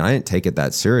building. I didn't take it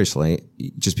that seriously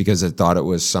just because I thought it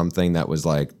was something that was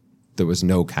like, there was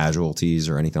no casualties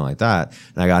or anything like that.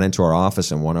 And I got into our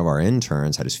office and one of our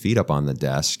interns had his feet up on the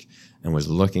desk and was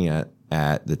looking at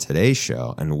the Today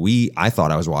Show. And I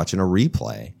thought I was watching a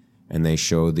replay, and they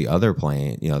showed the other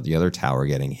plane, the other tower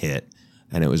getting hit.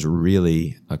 And it was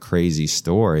really a crazy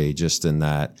story just in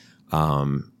that, I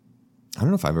don't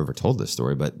know if I've ever told this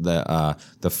story, but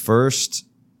the first,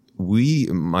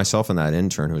 myself and that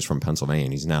intern who was from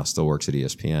Pennsylvania, he now still works at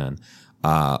ESPN,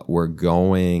 were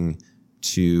going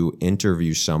to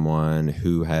interview someone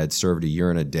who had served a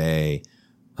year and a day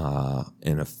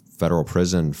in a federal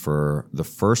prison for the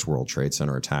first World Trade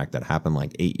Center attack that happened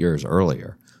like 8 years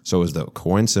earlier. So it was the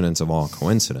coincidence of all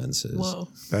coincidences. Whoa.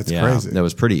 That's crazy. That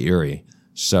was pretty eerie.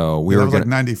 So we were like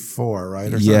 94,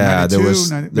 right? Or yeah, 92,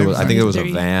 there was I think it was a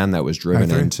van that was driven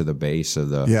into the base of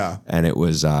the and it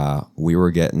was we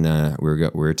were getting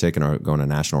going a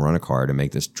National Rent-A-Car to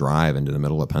make this drive into the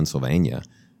middle of Pennsylvania,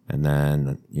 and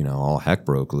then all heck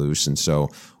broke loose, and so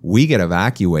we get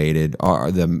evacuated.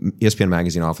 The ESPN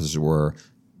magazine offices were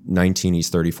 19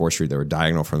 East 34th Street. They were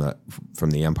diagonal from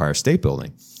the Empire State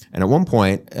Building, and at one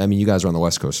point, I mean, you guys are on the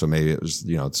West Coast, so maybe it was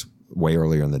it's way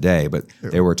earlier in the day, but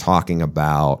they were talking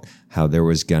about how there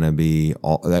was going to be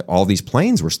all these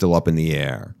planes were still up in the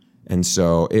air. And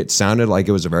so it sounded like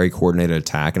it was a very coordinated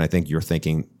attack. And I think you're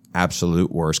thinking absolute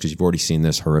worst because you've already seen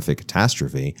this horrific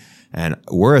catastrophe. And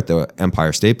we're at the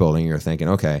Empire State Building. You're thinking,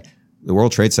 okay, the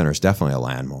World Trade Center is definitely a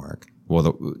landmark.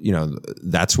 Well,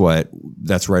 that's right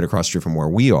across the street from where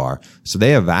we are. So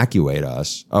they evacuate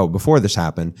us. Oh, before this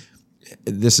happened,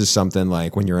 this is something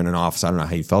like when you're in an office, I don't know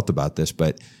how you felt about this,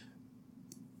 but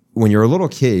when you're a little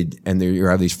kid and you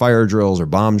have these fire drills or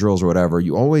bomb drills or whatever,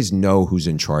 you always know who's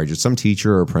in charge. It's some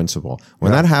teacher or principal.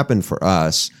 When that happened for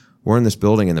us, we're in this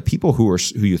building, and the people who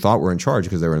you thought were in charge,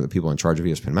 because they were the people in charge of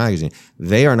ESPN magazine,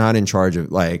 they are not in charge of,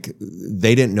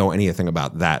 they didn't know anything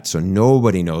about that. So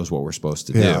nobody knows what we're supposed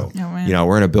to do. Oh, wow.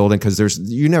 We're in a building because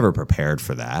you're never prepared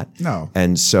for that. No.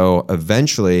 And so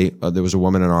eventually there was a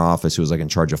woman in our office who was in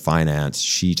charge of finance.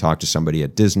 She talked to somebody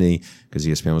at Disney because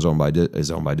ESPN is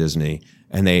owned by Disney.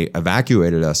 And they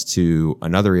evacuated us to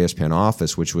another ESPN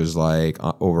office, which was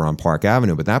over on Park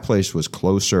Avenue, but that place was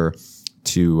closer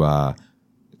to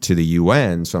the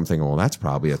UN. So I'm thinking, well, that's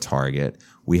probably a target.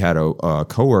 We had a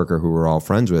coworker who we're all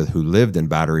friends with who lived in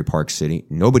Battery Park City.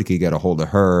 Nobody could get a hold of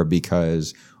her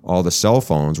because all the cell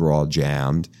phones were all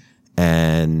jammed.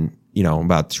 And,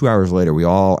 about 2 hours later, we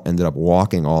all ended up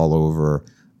walking all over,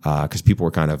 because people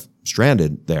were kind of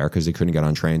stranded there because they couldn't get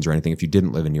on trains or anything if you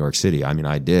didn't live in New York City. I mean,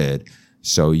 I did.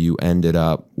 So you ended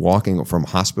up walking from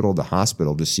hospital to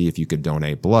hospital to see if you could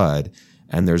donate blood.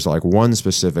 And there's one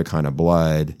specific kind of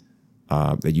blood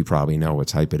that you probably know what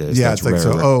type it is. Yeah, that's it's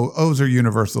rare. O's are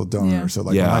universal donors. Yeah. So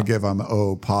when I give, I'm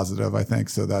O positive, I think.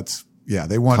 So that's,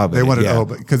 they wanted O,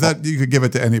 because you could give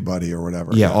it to anybody or whatever.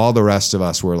 Yeah, all the rest of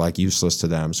us were useless to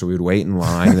them. So we would wait in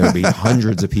line, and there would be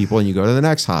hundreds of people, and you go to the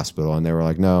next hospital, and they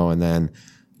were no. And then,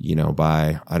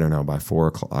 by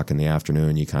 4:00 in the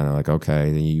afternoon, you kind of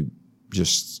okay, then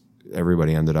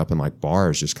everybody ended up in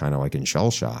bars, just kind of in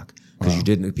shell shock. Because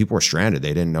people were stranded.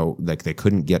 They didn't know, they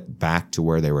couldn't get back to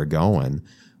where they were going,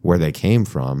 where they came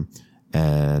from.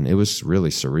 And it was really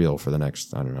surreal for the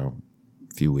next,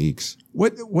 few weeks.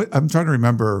 What I'm trying to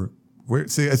remember.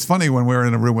 See, it's funny when we were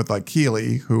in a room with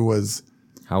Keely, who was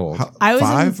How old? I was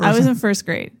Five? I was in first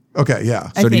grade. Okay, yeah.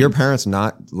 So do your think. parents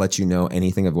not let you know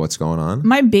anything of what's going on?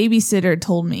 My babysitter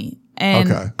told me.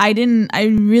 And Okay. I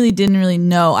really didn't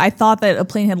know. I thought that a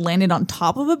plane had landed on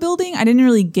top of a building. I didn't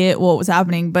really get what was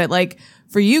happening. But like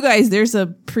for you guys, there's a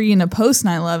pre and a post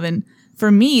 9/11. For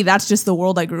me, that's just the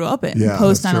world I grew up in, Yeah,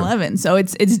 post that's true. 9/11. So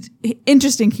it's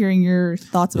interesting hearing your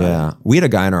thoughts about it. Yeah. We had a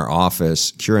guy in our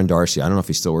office, Kieran Darcy. I don't know if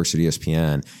he still works at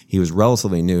ESPN. He was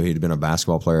relatively new. He'd been a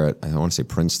basketball player at, I want to say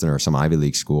Princeton or some Ivy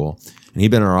League school. And he'd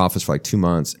been in our office for like 2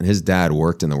 months, and his dad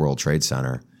worked in the World Trade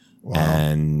Center. Wow.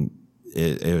 And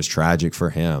it was tragic for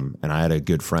him. And I had a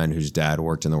good friend whose dad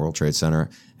worked in the World Trade Center,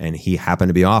 and he happened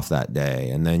to be off that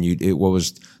day. And then what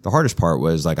was the hardest part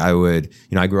was like I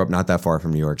grew up not that far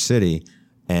from New York City.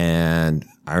 And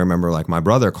I remember like my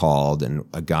brother called, and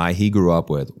a guy he grew up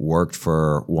with worked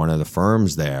for one of the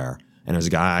firms there. And it was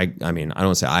a guy, I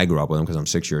don't say I grew up with him because I'm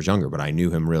 6 years younger, but I knew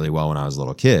him really well when I was a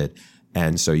little kid.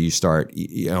 And so you start,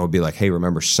 it'd be like, hey,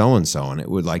 remember so-and-so? And it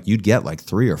would like, you'd get like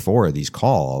 3 or 4 of these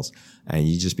calls, and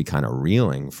you'd just be kind of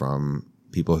reeling from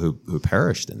people who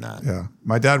perished in that. Yeah.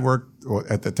 My dad worked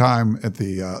at the time at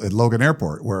at Logan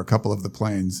Airport, where a couple of the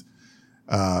planes,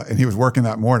 and he was working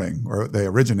that morning, or they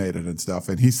originated and stuff.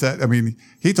 And he said,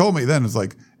 he told me then, it's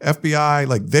like FBI,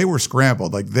 like they were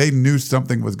scrambled, like they knew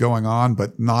something was going on,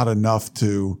 but not enough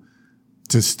to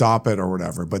stop it or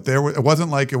whatever. But it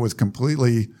wasn't like it was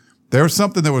completely, there was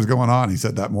something that was going on. He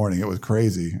said that morning, it was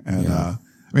crazy. And,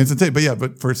 it's insane. But yeah,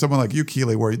 but for someone like you,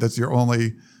 Keely, where that's your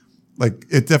only, like,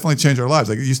 it definitely changed our lives.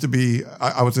 Like it used to be,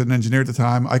 I was an engineer at the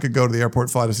time. I could go to the airport,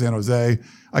 fly to San Jose.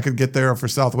 I could get there for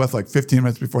Southwest like 15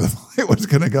 minutes before the flight was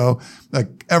going to go.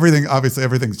 Like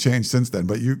everything's changed since then,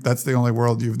 but that's the only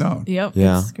world you've known. Yep.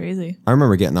 Yeah. It's crazy. I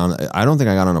remember getting on, I don't think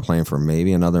I got on a plane for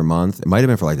maybe another month. It might've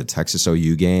been for like the Texas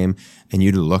OU game, and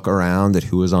you'd look around at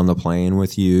who was on the plane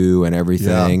with you and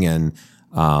everything. Yeah.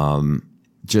 And,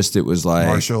 it was like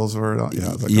Marshals or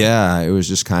it was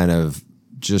just kind of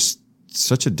just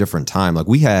such a different time. Like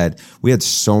we had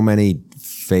so many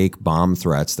fake bomb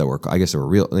threats that were, I guess they were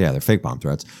real. Yeah, they're fake bomb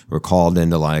threats. Were called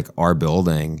into like our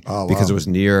building because it was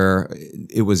near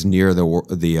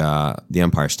the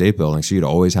Empire State Building. So you'd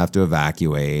always have to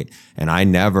evacuate. And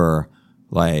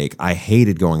I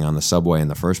hated going on the subway in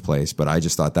the first place, but I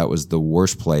just thought that was the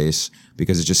worst place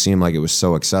because it just seemed like it was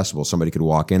so accessible. Somebody could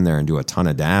walk in there and do a ton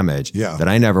of damage that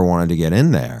I never wanted to get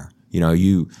in there.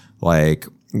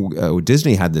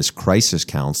 Disney had this crisis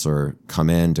counselor come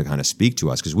in to kind of speak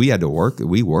to us because we had to work.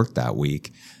 We worked that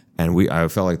week, and I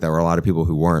felt like there were a lot of people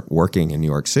who weren't working in New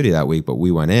York City that week, but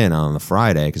we went in on the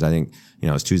Friday because I think,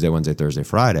 it was Tuesday, Wednesday, Thursday,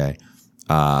 Friday.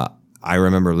 I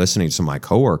remember listening to some of my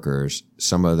coworkers,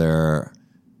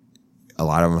 a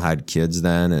lot of them had kids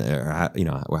then,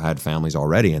 or had families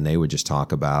already, and they would just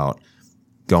talk about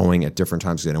going at different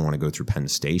times because they didn't want to go through Penn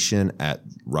Station at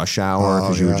rush hour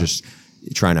because you were just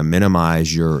trying to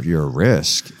minimize your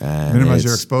risk and minimize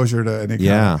your exposure to any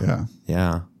kind of,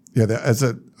 Yeah.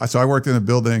 So I worked in a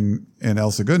building in El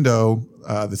Segundo.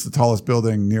 That's the tallest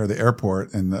building near the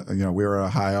airport, and we were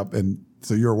high up, and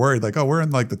so you were worried, like, oh, we're in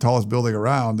like the tallest building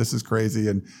around. This is crazy,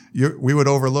 and we would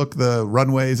overlook the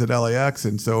runways at LAX,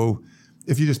 and so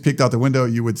if you just peeked out the window,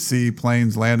 you would see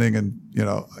planes landing, and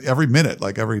every minute,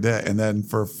 like every day, and then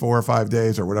for 4 or 5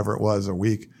 days or whatever it was, a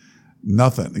week.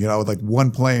 Nothing, like one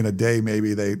plane a day,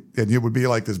 maybe and it would be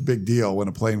like this big deal when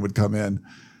a plane would come in.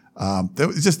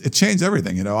 It changed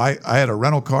everything. I had a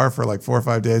rental car for like 4 or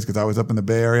 5 days because I was up in the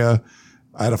Bay Area.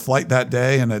 I had a flight that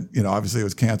day, and obviously it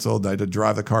was canceled. I had to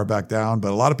drive the car back down. But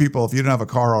a lot of people, if you didn't have a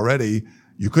car already,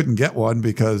 you couldn't get one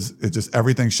because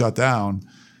everything shut down.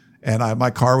 And my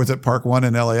car was at Park 1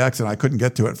 in LAX, and I couldn't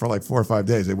get to it for like 4 or 5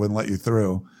 days. They wouldn't let you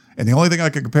through. And the only thing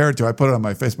I could compare it to, I put it on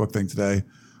my Facebook thing today.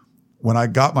 When I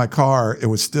got my car, it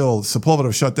was still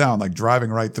Sepulveda shut down, like driving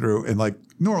right through. And like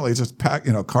normally it's just packed,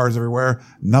 cars everywhere,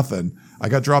 nothing. I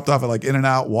got dropped off at like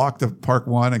In-N-Out, walked to Park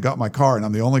 1 and got my car, and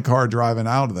I'm the only car driving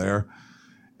out of there.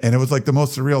 And it was like the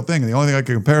most surreal thing. And the only thing I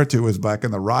could compare it to was back in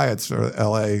the riots or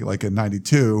LA, like in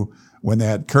 92, when they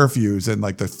had curfews and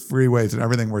like the freeways and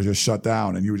everything were just shut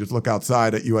down. And you would just look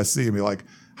outside at USC and be like,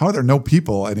 how are there no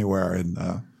people anywhere? And,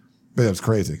 but it was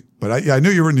crazy. But I knew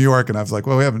you were in New York, and I was like,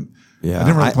 well, we haven't. Yeah, I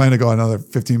didn't really plan to go another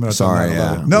 15 minutes. Sorry,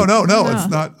 No, it's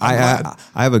not. I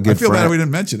have a good friend. I feel bad we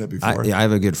didn't mention it before. I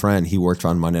have a good friend. He worked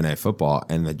on Monday Night Football,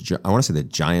 and I want to say the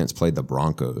Giants played the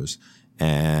Broncos.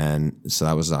 And so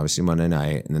that was obviously Monday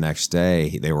night. And the next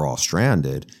day, they were all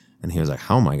stranded. And he was like,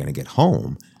 how am I going to get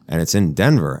home? and it's in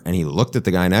Denver. And he looked at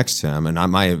the guy next to him, and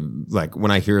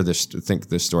when I hear this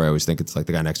story, I always think it's like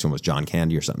the guy next to him was John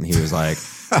Candy or something. He was like,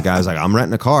 the guy was like, I'm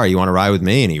renting a car. You want to ride with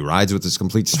me? And he rides with this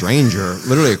complete stranger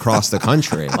literally across the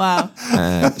country. Wow.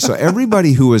 So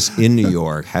everybody who was in New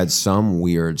York had some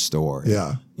weird story.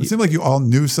 Yeah. It seemed like you all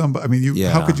knew somebody. I mean,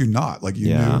 how could you not? Like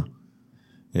you knew.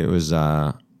 It was,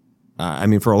 I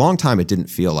mean, for a long time, it didn't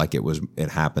feel like it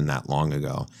happened that long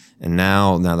ago. And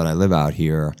now that I live out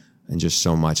here and just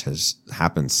so much has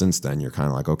happened since then, you're kind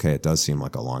of like, okay, it does seem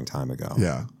like a long time ago.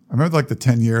 Yeah. I remember like the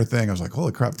 10-year thing. I was like,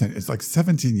 holy crap, it's like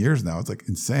 17 years now. It's like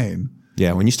insane.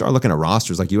 Yeah. When you start looking at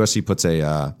rosters, like USC puts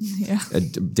a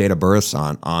date of births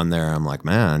on there. I'm like,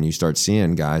 man, you start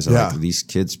seeing guys like these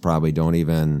kids probably don't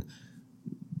even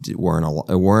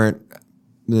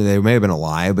they may have been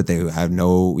alive, but they have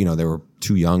they were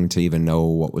too young to even know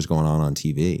what was going on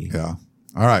TV. Yeah.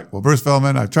 All right. Well, Bruce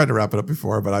Feldman, I've tried to wrap it up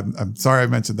before, but I'm sorry I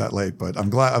mentioned that late, but I'm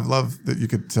glad. I love that you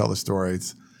could tell the story.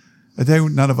 It's a day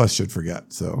none of us should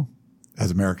forget. So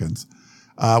as Americans,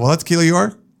 well, that's Keely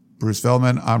Eure, Bruce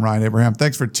Feldman. I'm Ryan Abraham.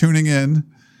 Thanks for tuning in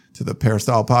to the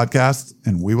Peristyle Podcast,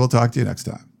 and we will talk to you next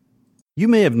time. You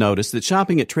may have noticed that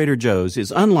shopping at Trader Joe's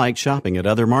is unlike shopping at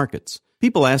other markets.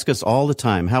 People ask us all the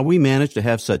time how we manage to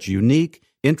have such unique,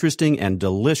 interesting, and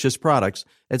delicious products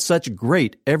at such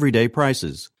great everyday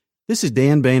prices. This is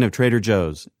Dan Bain of Trader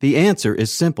Joe's. The answer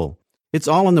is simple. It's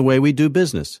all in the way we do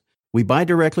business. We buy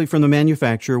directly from the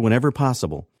manufacturer whenever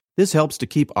possible. This helps to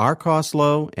keep our costs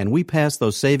low, and we pass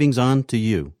those savings on to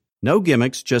you. No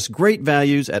gimmicks, just great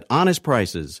values at honest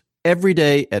prices. Every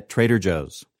day at Trader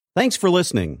Joe's. Thanks for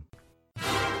listening.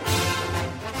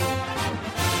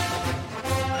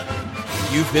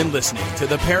 You've been listening to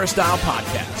the Peristyle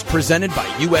Podcast, presented by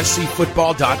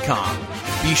USCFootball.com.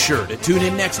 Be sure to tune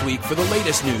in next week for the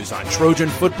latest news on Trojan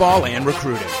football and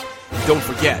recruiting. Don't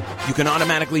forget, you can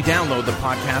automatically download the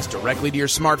podcast directly to your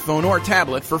smartphone or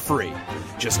tablet for free.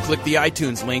 Just click the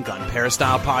iTunes link on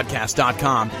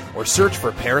PeristylePodcast.com or search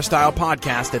for Peristyle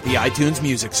Podcast at the iTunes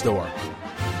Music Store.